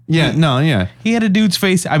dude. Yeah, no, yeah. He had a dude's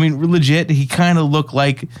face. I mean, legit, he kind of looked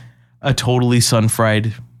like a totally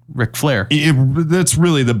sun-fried Ric Flair. That's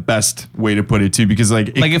really the best way to put it too, because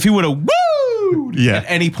like Like if he would have wooed Yeah. at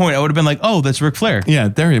any point, I would have been like, oh, that's Ric Flair. yeah,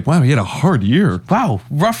 wow, he had a hard year. Wow,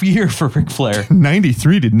 rough year for Ric Flair.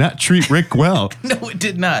 93 did not treat Rick well. No, it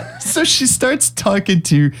did not. So she starts talking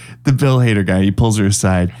to the Bill Hader guy. He pulls her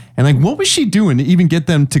aside. And like, what was she doing to even get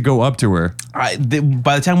them to go up to her? By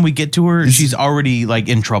the time we get to her, she's already like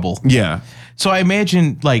in trouble. Yeah. So I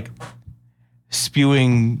imagine like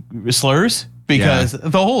spewing slurs because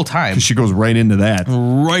the whole time, She goes right into that.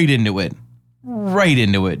 right into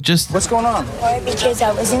it. Just What's going on? Because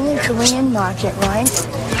I was in the Korean market once,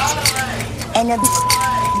 and a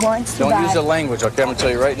wants to Don't buy. use the language, okay? I'm gonna tell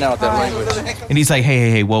you right now with that language. and he's like,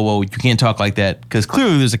 hey, whoa, you can't talk like that because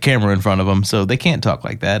clearly there's a camera in front of him, so they can't talk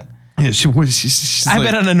like that. Yeah, she's I like,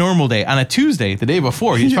 bet on a normal day, on a Tuesday, the day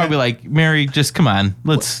before, he's probably like, Mary, just come on,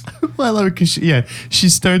 let's. well, I love it 'cause she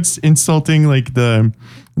starts insulting like the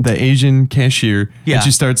Asian cashier. Yeah. And she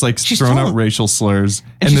starts like She's throwing out told- racial slurs.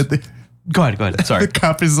 And she's- the Go ahead. Sorry.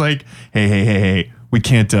 cop is like, hey, we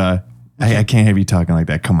can't, I can't have you talking like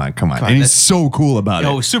that. Come on. And he's that's- so cool about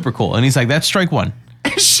Oh, it. super cool. And he's like, that's strike one.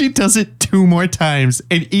 She does it 2 more times.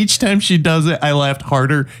 And each time she does it, I laughed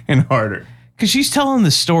harder and harder. Because she's telling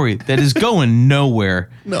the story that is going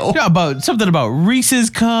nowhere. No. Yeah, about something about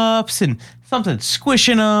Reese's cups and something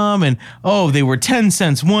squishing them. And, oh, they were 10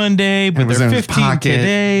 cents one day, but was they're in his 15 pocket.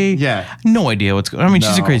 today. Yeah. No idea what's going on. I mean,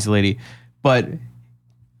 she's a No. crazy lady. But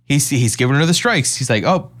he's giving her the strikes. He's like,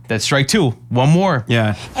 oh, that's strike 2. One more.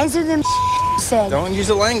 Yeah. And so the said, Don't use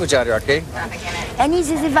the language out here, okay? and he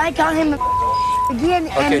says if I call him again,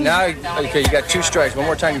 and Okay, he's- now, okay, you got 2 strikes. One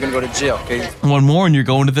more time, you're gonna go to jail, okay? One more and you're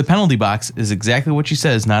going to the penalty box is exactly what she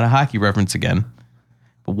says. Not a hockey reference again.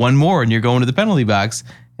 But one more and you're going to the penalty box.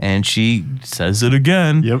 And she says it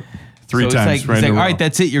again. Yep. 3 So it's times. like, right he's in like, a all row. right,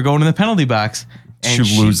 that's it. You're going to the penalty box. And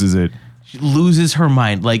She loses it. She loses her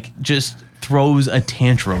mind. Like, just throws a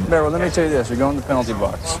tantrum. Bear, well, let me tell you this. You're going to the penalty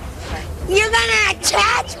box. you're gonna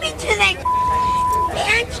attach me to the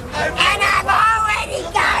bench, and I've already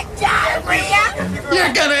got diarrhea.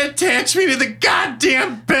 You're gonna attach me to the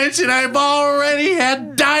goddamn bench and I've already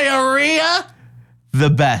had diarrhea? The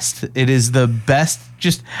best. It is the best.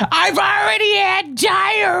 Just, I've already had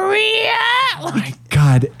diarrhea. Like,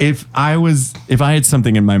 God, if I had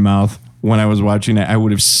something in my mouth when I was watching it, I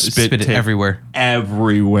would have spit it everywhere.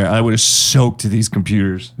 Everywhere. I would have soaked these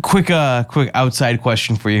computers. quick outside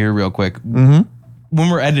question for you here, real quick. Mm-hmm. When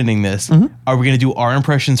we're editing this, are we going to do our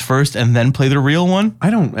impressions first and then play the real one? I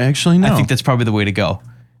don't actually know. I think that's probably the way to go.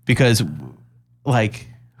 Because, like,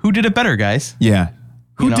 who did it better, guys? Yeah.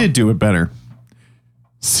 Who You know? did do it better?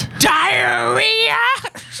 Diarrhea.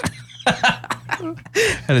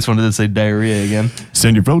 I just wanted to say diarrhea again.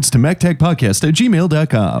 Send your votes to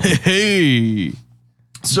mactagpodcast@gmail.com. Hey.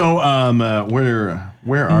 So, where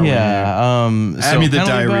are we? Yeah. I mean, the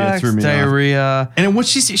diarrhea box, threw me off. diarrhea. And what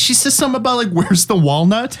she says something about like, where's the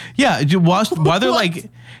walnut? Yeah. Why they're like,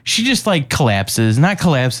 she just like collapses, not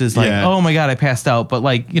collapses like, Yeah. oh my God, I passed out. But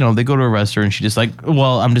like, they go to arrest her and she just like,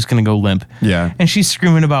 well, I'm just going to go limp. Yeah. And she's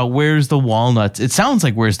screaming about where's the walnuts. It sounds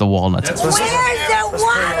like where's the walnuts. Where's the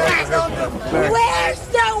walnut? Where's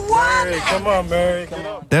the walnut? Come on, Mary. Come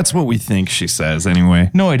on. That's what we think she says anyway.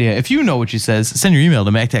 No idea. If you know what she says, send your email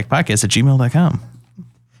to mactagpodcast@gmail.com.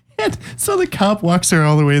 And so the cop walks her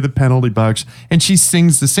all the way to the penalty box and she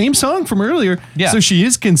sings the same song from earlier. Yeah. So she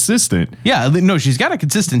is consistent. Yeah. No, she's got a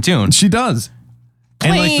consistent tune. She does.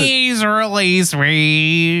 And like Please release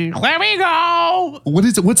me. Let me go.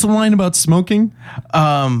 what's the line about smoking?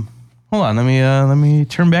 Hold on. Let me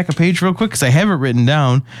turn back a page real quick because I have it written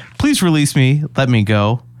down. Please release me. Let me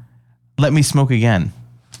go. Let me smoke again.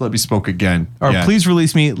 Let me smoke again. Or Yeah. please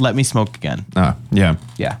release me. Let me smoke again. Yeah.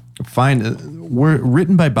 Yeah. Fine. Were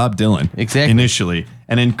written by Bob Dylan. Exactly. Initially.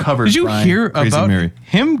 And then covered Did you by hear Crazy about Mary.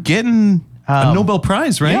 him getting A Nobel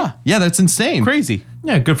Prize, right? yeah. Yeah, that's insane. crazy?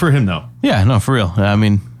 Yeah, good for him though. Yeah. No, for real. I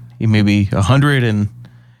mean, he may be 100 and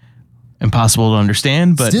impossible to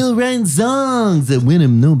understand, but Still writing songs that win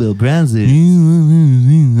him Nobel Prizes.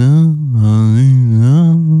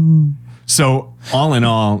 So, all in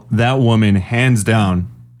all, that woman, hands down.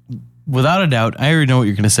 without a doubt, I already know what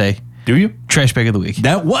you're going to say. Do you? Trash bag of the week.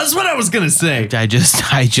 That was what I was going to say. I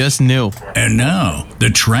just knew. And now, the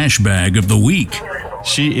trash bag of the week.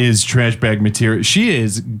 She is trash bag material. She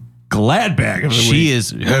is glad bag of the week. She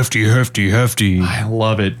is hefty. I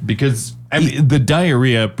love it because I mean, the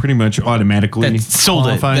diarrhea pretty much automatically That sold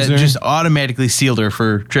it. qualifies That her. just automatically sealed her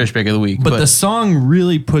for trash bag of the week. But the song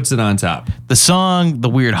really puts it on top. the song, the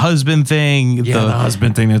weird husband thing, Yeah, the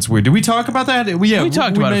husband thing, that's weird. Did we talk about that? Yeah, We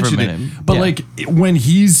talked about it for a mentioned minute. But Yeah. like when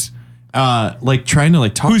he's like trying to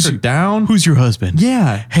like talk her down. who's your husband?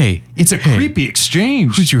 Yeah. Hey, It's a hey, creepy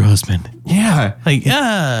exchange. Who's your husband? Yeah. Like,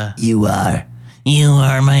 you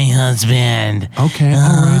are my husband. Okay, all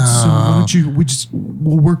right. So why don't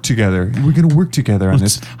we'll work together. We're gonna work together on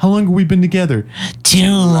this. How long have we been together?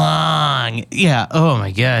 Too long. Yeah. Oh my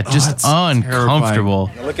God. Just that's uncomfortable.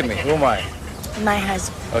 Now look at me. Who am I? My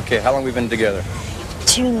husband. Okay, how long we been together?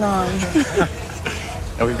 Too long.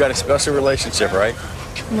 And we've got a special relationship, right?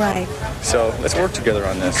 Right. So let's work together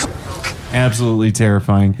on this. Absolutely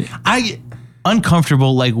terrifying.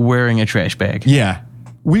 Uncomfortable, like wearing a trash bag. Yeah.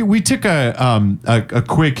 We took a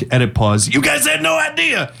quick edit pause. You guys had no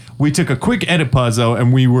idea. We took a quick edit pause though,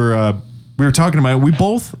 and we were talking about it. We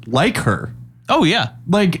both like her. Oh yeah.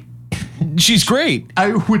 Like, She's great.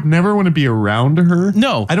 I would never want to be around her.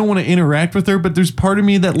 No. I don't want to interact with her, but there's part of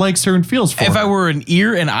me that likes her and feels for her. If I were an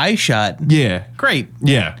ear and eye shot, Yeah. great.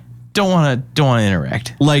 Yeah. Don't want to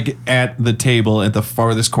interact. Like at the table at the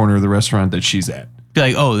farthest corner of the restaurant that she's at. Be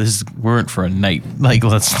like, oh, we're in for a night. Like,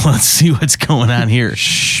 let's see what's going on here.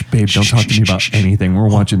 Shh, babe, don't talk to me about anything. We're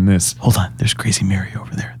watching this. Hold on, there's Crazy Mary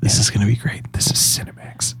over there. This is gonna be great. This is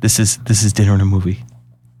Cinemax. This is dinner and a movie.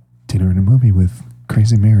 Dinner in a movie with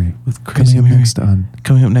Crazy Mary. With Crazy Coming up Mary. next on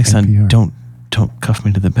Coming up next NPR. on Don't cuff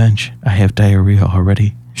me to the bench. I have diarrhea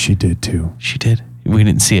already. She did too. She did. We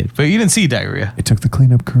didn't see it, but you didn't see diarrhea. It took the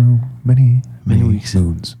cleanup crew many weeks.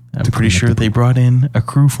 moons. I'm to pretty clean up sure the they brought in a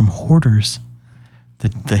crew from Hoarders,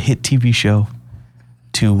 the hit TV show,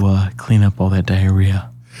 to clean up all that diarrhea.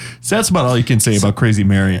 So that's about all you can say about Crazy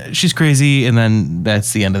Mary. She's crazy, and then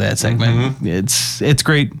that's the end of that segment. It's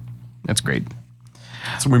great. That's great.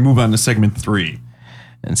 So we move on to segment 3.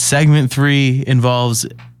 And segment 3 involves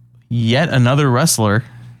yet another wrestler.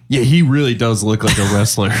 Yeah, he really does look like a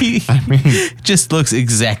wrestler. He just looks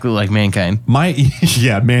exactly like Mankind.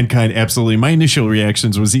 Mankind, absolutely. My initial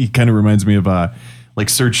reactions was he kind of reminds me of like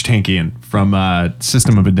Serge Tankian from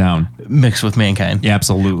System of a Down. Mixed with Mankind. Yeah,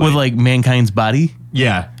 absolutely. With like Mankind's body.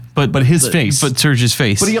 Yeah, but his face. But Serge's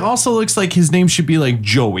face. But he also looks like his name should be like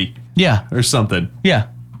Joey yeah. or something. Yeah.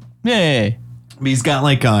 Yeah. He's got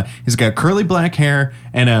like he's got curly black hair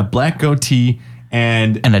and a black goatee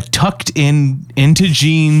and a tucked into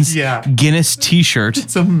jeans Yeah. Guinness t-shirt.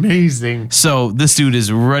 it's amazing. So this dude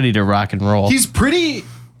is ready to rock and roll. He's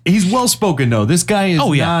well spoken though. This guy is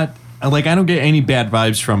not like, I don't get any bad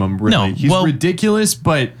vibes from him really. No, He's ridiculous,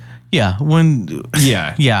 but yeah.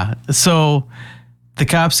 Yeah. So the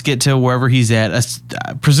cops get to wherever he's at.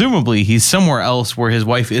 Presumably he's somewhere else where his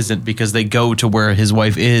wife isn't, because they go to where his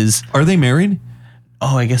wife is. Are they married?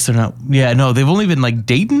 Oh, I guess they're not. Yeah, no, they've only been like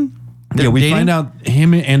dating. Yeah, we dating? find out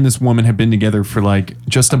him and this woman have been together for like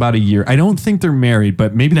just about a year. I don't think they're married,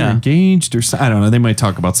 but maybe they're No. engaged or I don't know. They might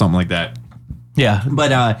talk about something like that. Yeah.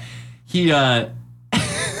 But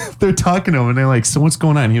they're talking to him and they're like, so what's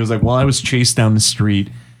going on? He was like, well, I was chased down the street.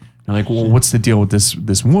 They're like, well, what's the deal with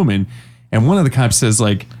this woman? And one of the cops says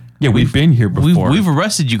like, yeah, we've been here before. We've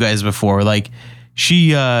arrested you guys before. Like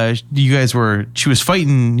she was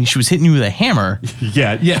fighting. She was hitting you with a hammer.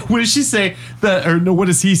 Yeah. What does she say? What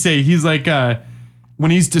does he say? He's like,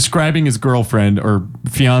 when he's describing his girlfriend or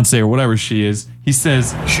fiance or whatever she is, he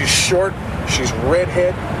says, She's short, she's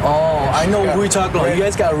redhead. Oh, I know what we're talking about. You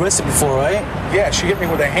guys got arrested before, right? Yeah, she hit me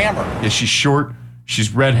with a hammer. yeah, she's short,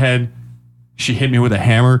 she's redhead, she hit me with a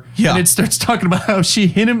hammer. Yeah. And it starts talking about how she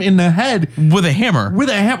hit him in the head With a hammer. with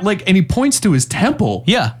a hammer, like, and he points to his temple.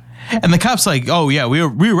 Yeah. And the cop's like, oh yeah,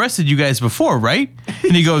 we arrested you guys before, right?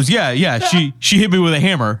 And he goes, yeah, she hit me with a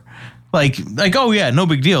hammer. Like, oh yeah, no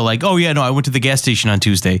big deal. Like, oh yeah, no, I went to the gas station on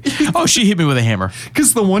Tuesday. Oh, she hit me with a hammer.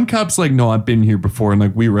 Because the one cop's like, no, I've been here before, and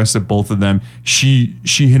like we arrested both of them. She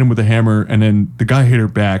hit him with a hammer, and then the guy hit her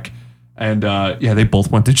back, and yeah, they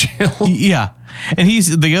both went to jail. Yeah. And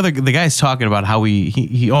the guy's talking about how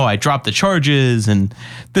I dropped the charges and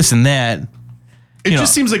this and that. It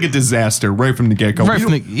just seems like a disaster right from the get go.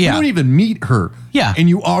 You don't even meet her. Yeah. And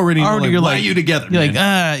you already know, like, you're why like, are you together? You're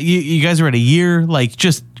man? like, you guys are at a year. Like,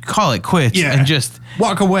 just call it quits. Yeah. And just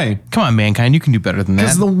walk away. Come on, mankind. You can do better than that.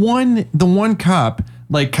 Because the one cop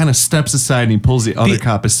like kind of steps aside and he pulls the other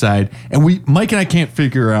cop aside, and Mike and I can't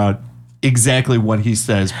figure out exactly what he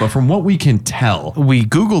says, but from what we can tell, we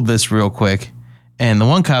Googled this real quick. And the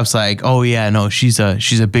one cop's like, "Oh yeah, no, she's a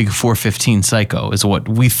big 415 psycho," is what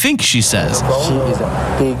we think she says. She is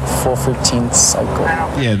a big 415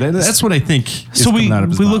 psycho. Yeah, that's what I think. So we out of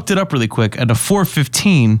his looked it up really quick, and a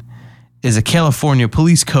 415 is a California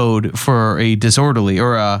police code for a disorderly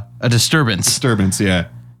or a disturbance. Disturbance, yeah.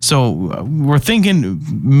 So we're thinking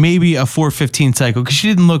maybe a 415 psycho because she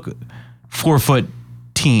didn't look 4 foot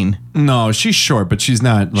teen. No, she's short, but she's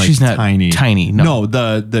not like She's not tiny. tiny, no.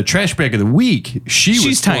 The trash bag of the week, she's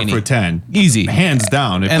was tiny. 4'10", Easy, hands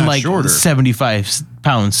down, if and not like shorter. 75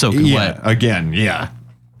 pounds soaking wet. Again, yeah.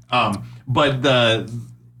 But the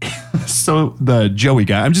Joey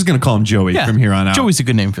guy, I'm just gonna call him Joey from here on out. Joey's a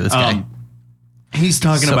good name for this guy. He's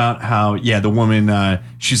talking about how the woman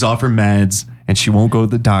she's off her meds and she won't go to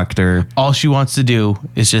the doctor. All she wants to do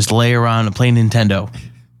is just lay around and play Nintendo.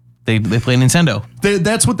 They play Nintendo.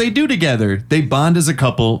 That's what they do together. They bond as a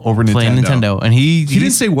couple over Nintendo. Playing Nintendo, and he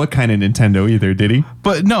didn't say what kind of Nintendo either, did he?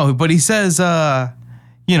 But he says,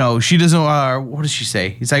 she doesn't. What does she say?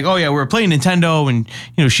 He's like, oh yeah, we're playing Nintendo,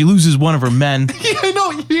 and she loses one of her men. Yeah, I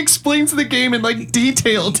know. He explains the game in like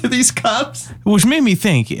detail to these cops, which made me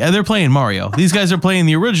think they're playing Mario. These guys are playing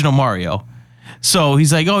the original Mario. So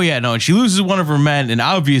he's like, oh yeah, no, and she loses one of her men, and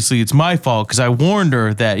obviously it's my fault because I warned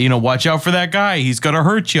her that watch out for that guy. He's gonna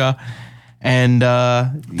hurt you. And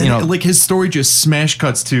like his story just smash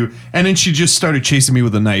cuts to, and then she just started chasing me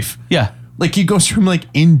with a knife. Yeah. Like he goes from like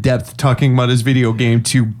in depth talking about his video game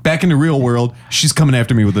to back in the real world. She's coming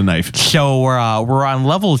after me with a knife. So we're on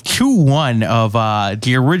level 2-1 of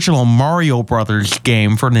the original Mario Brothers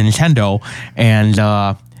game for Nintendo, and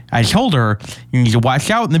I told her you need to watch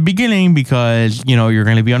out in the beginning because you're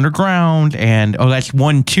going to be underground. And that's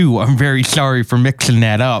 1-2. I'm very sorry for mixing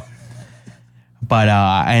that up. But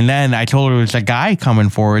and then I told her there's a guy coming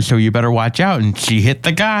for her, so you better watch out. And she hit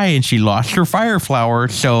the guy, and she lost her fire flower.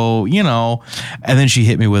 So and then she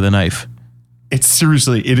hit me with a knife. It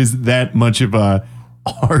is that much of a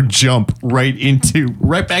hard jump right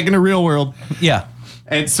back in the real world. Yeah.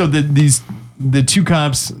 And so the two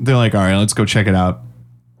cops, they're like, all right, let's go check it out.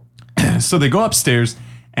 So they go upstairs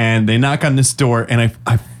and they knock on this door, and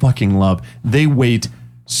I fucking love. They wait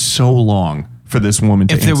so long for this woman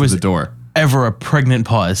to answer the door. Ever a pregnant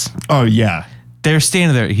pause. Oh yeah. They're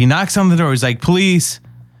standing there. He knocks on the door. He's like, police.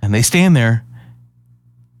 And they stand there.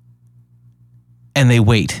 And they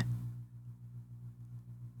wait.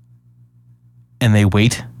 And they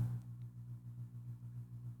wait.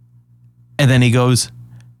 And then he goes,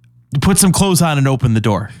 put some clothes on and open the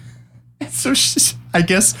door. So I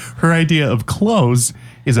guess her idea of clothes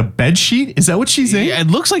is a bed sheet. Is that what she's saying? Yeah, it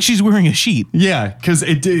looks like she's wearing a sheet. Yeah, because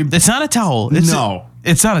it's not a towel.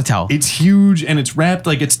 It's not a towel. It's huge and it's wrapped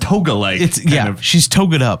like it's toga-like. She's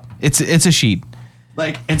togaed up. It's a sheet.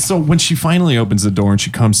 And so when she finally opens the door and she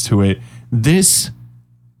comes to it, this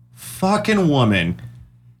fucking woman,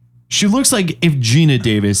 she looks like if Gina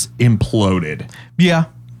Davis imploded. Yeah.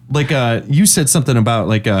 Like you said something about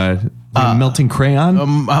like a melting crayon.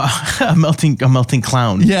 A melting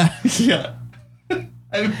clown. Yeah.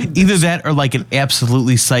 Either that or like an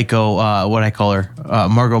absolutely psycho, what I call her,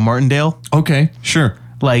 Margot Martindale. Okay, sure.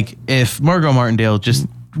 Like if Margot Martindale just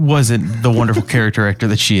wasn't the wonderful character actor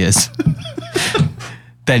that she is,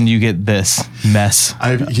 then you get this mess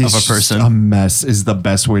of a person. A mess is the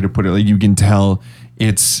best way to put it. Like you can tell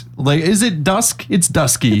it's like, is it dusk? It's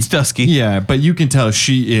dusky. It's dusky. Yeah, but you can tell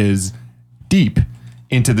she is deep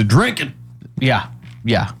into the drinking. Yeah.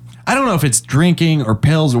 I don't know if it's drinking or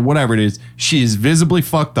pills or whatever it is. She is visibly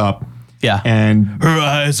fucked up. Yeah. And her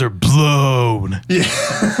eyes are blown. Yeah.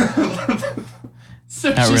 So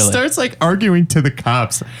Not she really. starts like arguing to the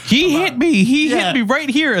cops. He hit me. He hit me right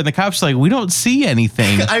here. And the cop's like, we don't see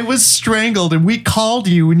anything. I was strangled and we called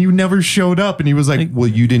you and you never showed up. And he was like, well,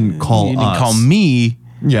 you didn't call You us. didn't call me.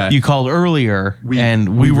 Yeah. You called earlier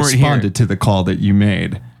and we weren't responded here. to the call that you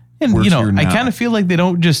made. And, We're you know, here I now. kind of feel like they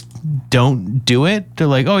don't do it. They're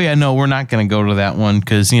like, oh, yeah, no, we're not going to go to that one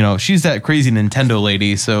because, you know, she's that crazy Nintendo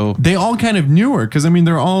lady. So they all kind of knew her because, I mean,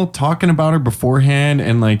 they're all talking about her beforehand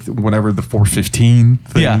and like whatever the 415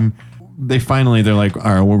 thing. Yeah. They're like, all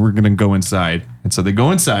right, well, we're going to go inside. And so they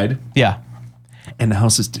go inside. Yeah. And the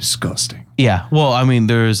house is disgusting. Yeah. Well, I mean,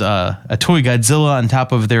 there's a toy Godzilla on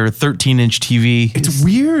top of their 13-inch TV. It's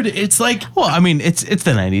weird. It's like, well, I mean, it's the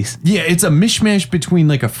 90s. Yeah, it's a mishmash between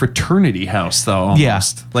like a fraternity house, though. Almost. Yeah.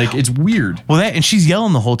 Like it's weird. Well, and she's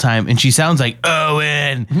yelling the whole time, and she sounds like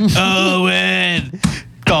Owen, Owen.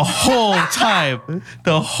 The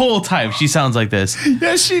whole time she sounds like this.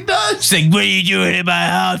 Yes, she does. She's like, "What are you doing in my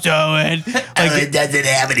house, Owen?" Like, Owen doesn't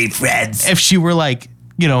have any friends. if she were like,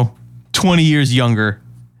 20 years younger,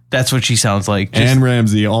 that's what she sounds like. Just- Anne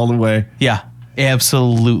Ramsey all the way. yeah,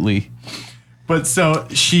 absolutely. But so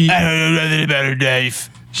she I don't know nothing about her knife.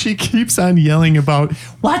 she keeps on yelling about,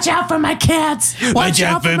 Watch out for my cats. Watch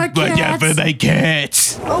out for my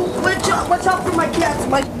cats. Oh, watch out for my cats.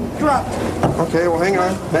 My drop. Okay, well, hang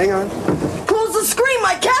on. Close the screen.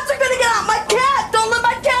 My cats are gonna get out. My cat. Don't let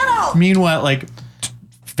my cat out. meanwhile, like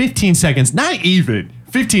 15 seconds, not even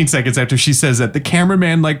 15 seconds after she says that, the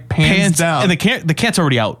cameraman like pans down. And the cat's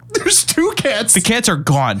already out. There's two cats. The cats are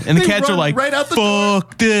gone. And the They cats are run like, right out the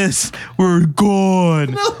fuck this. We're gone.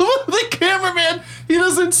 The cameraman, he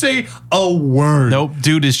doesn't say a word. Nope,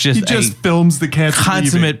 dude is just He just a films the cats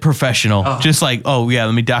consummate leaving. professional. Just like, oh yeah,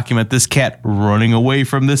 let me document this cat running away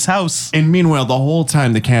from this house. And meanwhile, the whole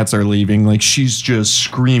time the cats are leaving, like she's just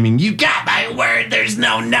screaming, "You got My word, there's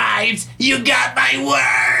no knives. You got my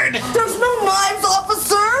word. There's no knives,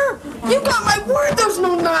 officer. You got my word. There's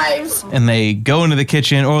no knives. And they go into the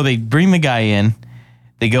kitchen, or they bring the guy in.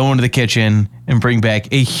 They go into the kitchen and bring back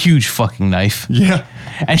a huge fucking knife. Yeah.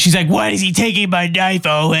 And she's like, why is he taking my knife,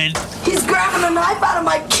 Owen? He's grabbing a knife out of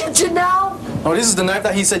my kitchen now. Oh, this is the knife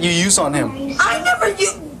that he said you used on him. I never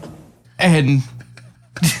used. And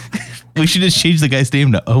we should just change the guy's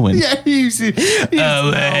name to Owen. Yeah, he's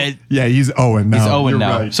Owen. Yeah, he's Owen now. He's Owen You're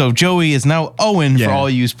now. right. So Joey is now Owen Yeah. for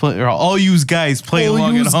all you guys playing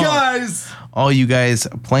along at home. All you guys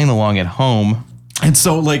playing along at home. And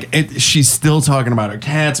so, like, she's still talking about her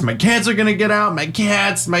cats. My cats are gonna get out. My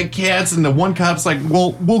cats. And the one cop's like,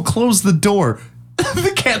 "Well, we'll close the door."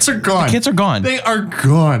 The cats are gone. The cats are gone. They are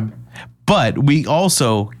gone. But we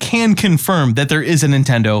also can confirm that there is a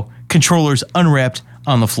Nintendo, controllers unwrapped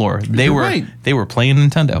on the floor. They You're were right. They were playing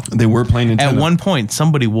Nintendo. They were playing Nintendo. At one point,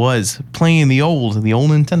 somebody was playing the old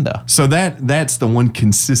Nintendo. So that's the one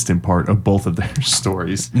consistent part of both of their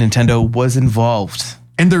stories. Nintendo was involved.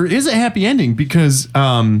 And there is a happy ending because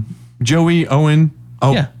Joey, Owen,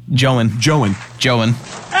 Joan. Owen!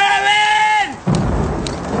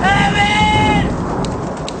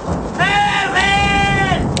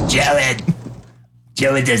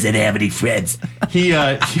 Joey doesn't have any friends. he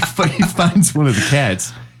finds one of the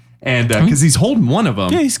cats, and because he's holding one of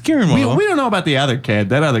them. Yeah, he's scaring one of them. We don't know about the other cat.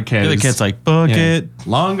 That other cat. The other cat's like, bucket.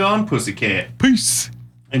 Long gone pussycat. Peace.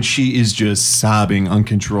 And she is just sobbing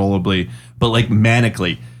uncontrollably, but like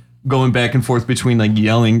manically, going back and forth between like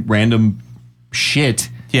yelling random shit.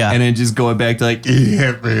 Yeah. And then just going back to like,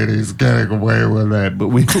 yeah, man, he's getting away with that. But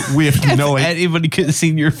we have no idea. Anybody could have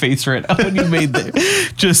seen your face right now when you made that.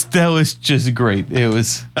 That was just great. It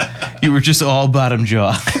was, you were just all bottom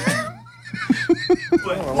jaw.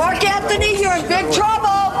 Mark Anthony, you're in big trouble.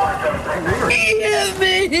 He hit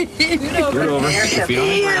me. He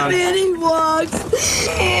walks.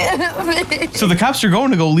 So the cops are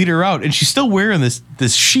going to go lead her out, and she's still wearing this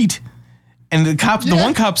sheet. And the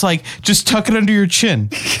one cop's like, just tuck it under your chin.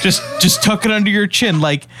 Just tuck it under your chin.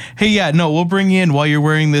 Like, hey, yeah, no, we'll bring you in while you're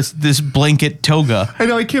wearing this blanket toga. I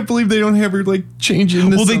know, I can't believe they don't have her like change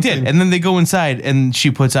into Well, they something. did. And then they go inside, and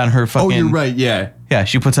she puts on her fucking... Oh, you're right, yeah. Yeah,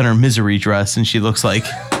 she puts on her misery dress, and she looks like...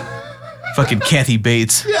 Fucking Kathy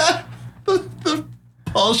Bates. Yeah. The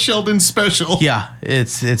Paul Sheldon special. Yeah,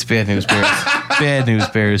 it's Bad News Bears. Bad News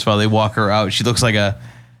Bears. While they walk her out, she looks like a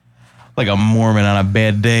Mormon on a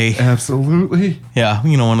bad day. Absolutely. Yeah,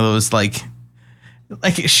 one of those like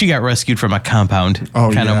she got rescued from a compound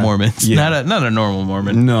kind of Mormons. Yeah. Not a normal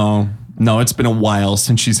Mormon. No, it's been a while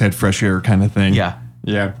since she's had fresh air kind of thing. Yeah.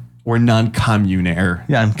 Yeah. Or non-commune air.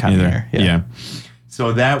 Yeah, non-commune air. Yeah.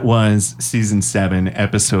 So that was season 7,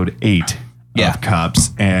 episode 8 of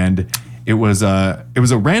Cops. And it was a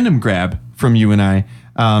random grab from you and I.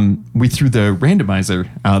 We threw the randomizer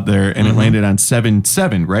out there and it landed on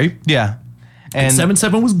 7-7, right? Yeah. And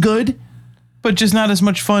 7-7 was good, but just not as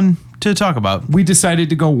much fun to talk about. We decided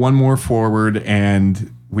to go one more forward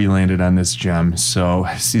and we landed on this gem. So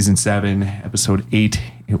season 7, episode 8,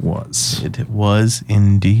 it was. It was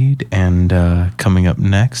indeed. And coming up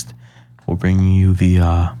next, we'll bring you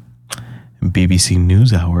the BBC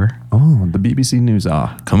News Hour. Oh, the BBC News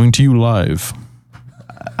Hour. Coming to you live.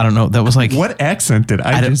 I don't know. That was like... What accent did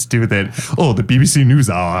I just do that? Oh, the BBC News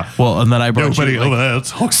Hour. Well, and then I brought Nobody over there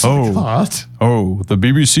talks like that. Oh, the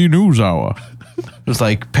BBC News Hour. It was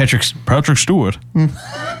like Patrick Stewart.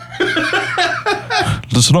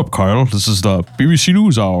 Listen up, Kyle. This is the BBC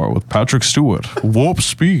News Hour with Patrick Stewart. Warp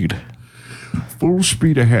speed. Full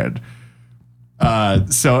speed ahead.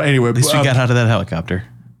 So anyway... At least we got out of that helicopter.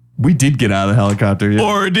 We did get out of the helicopter. Yeah.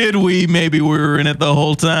 Or did we? Maybe we were in it the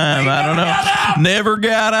whole time. I don't know. Never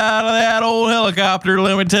got out of that old helicopter,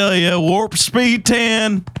 let me tell you. Warp speed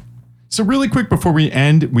 10. So really quick before we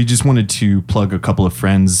end, we just wanted to plug a couple of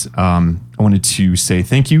friends. I wanted to say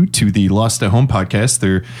thank you to the Lost at Home podcast.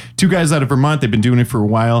 They're 2 guys out of Vermont. They've been doing it for a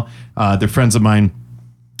while. They're friends of mine.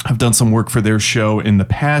 I've done some work for their show in the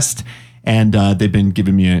past, and they've been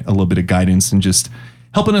giving me a little bit of guidance and just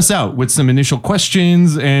helping us out with some initial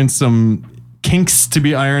questions and some kinks to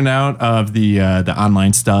be ironed out of the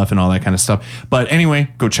online stuff and all that kind of stuff. But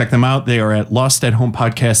anyway, go check them out. They are at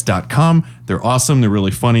lostathomepodcast.com. They're awesome. They're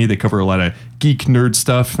really funny. They cover a lot of geek nerd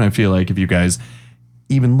stuff. And I feel like if you guys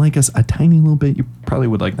even like us a tiny little bit, you probably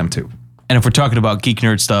would like them too. And if we're talking about geek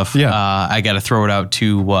nerd stuff, I got to throw it out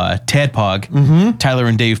to Tadpog. Tyler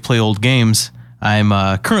and Dave Play Old Games.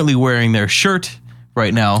 I'm currently wearing their shirt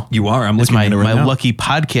right now. You are. I'm looking at it right now. My lucky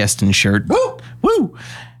podcasting shirt. Woo! Woo!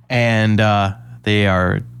 And they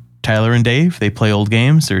are Tyler and Dave. They play old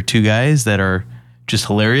games. They're 2 guys that are just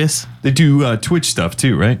hilarious. They do Twitch stuff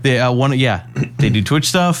too, right? They they do Twitch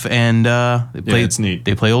stuff and they play. It's neat.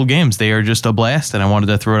 They play old games. They are just a blast, and I wanted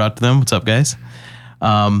to throw it out to them. What's up, guys?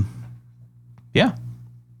 Yeah.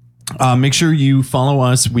 Make sure you follow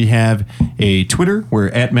us. We have a Twitter. We're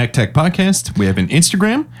at MacTech Podcast. We have an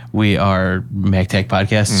Instagram. We are MacTech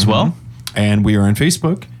Podcast as well. And we are on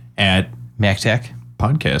Facebook at MacTech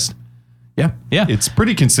Podcast. Yeah. Yeah. It's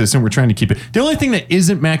pretty consistent. We're trying to keep it. The only thing that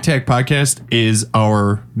isn't MacTech Podcast is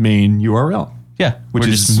our main URL. Yeah. Which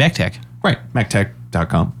is just MacTech. Right.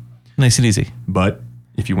 MacTech.com. Nice and easy. But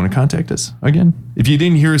if you want to contact us, again, if you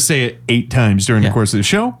didn't hear us say it 8 times during the course of the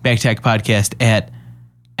show, MacTech Podcast at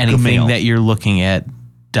anything that you're looking at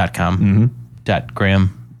 .com,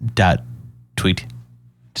 .gram, .tweet.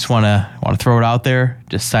 Just want to throw it out there.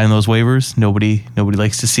 Just sign those waivers. Nobody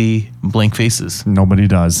likes to see blank faces. Nobody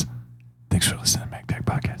does. Thanks for listening to MacTech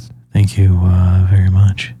Podcast. Thank you very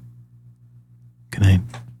much. Good night.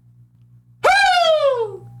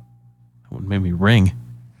 Woo! That one made me ring.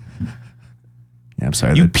 Yeah, I'm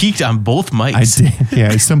sorry. You peaked on both mics. I did.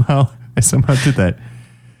 Yeah, I somehow did that.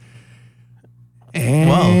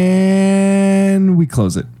 And we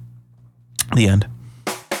close it. The end.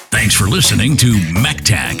 Thanks for listening to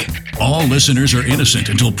MacTac. All listeners are innocent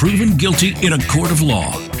until proven guilty in a court of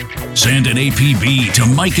law. Send an APB to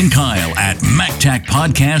Mike and Kyle at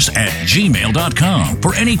MacTacPodcast@gmail.com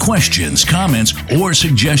for any questions, comments, or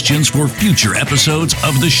suggestions for future episodes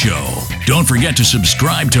of the show. Don't forget to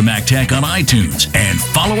subscribe to MacTac on iTunes and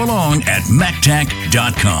follow along at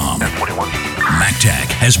MacTac.com. MacTac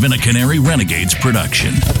has been a Canary Renegades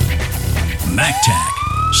production. MacTac.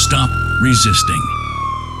 Stop resisting.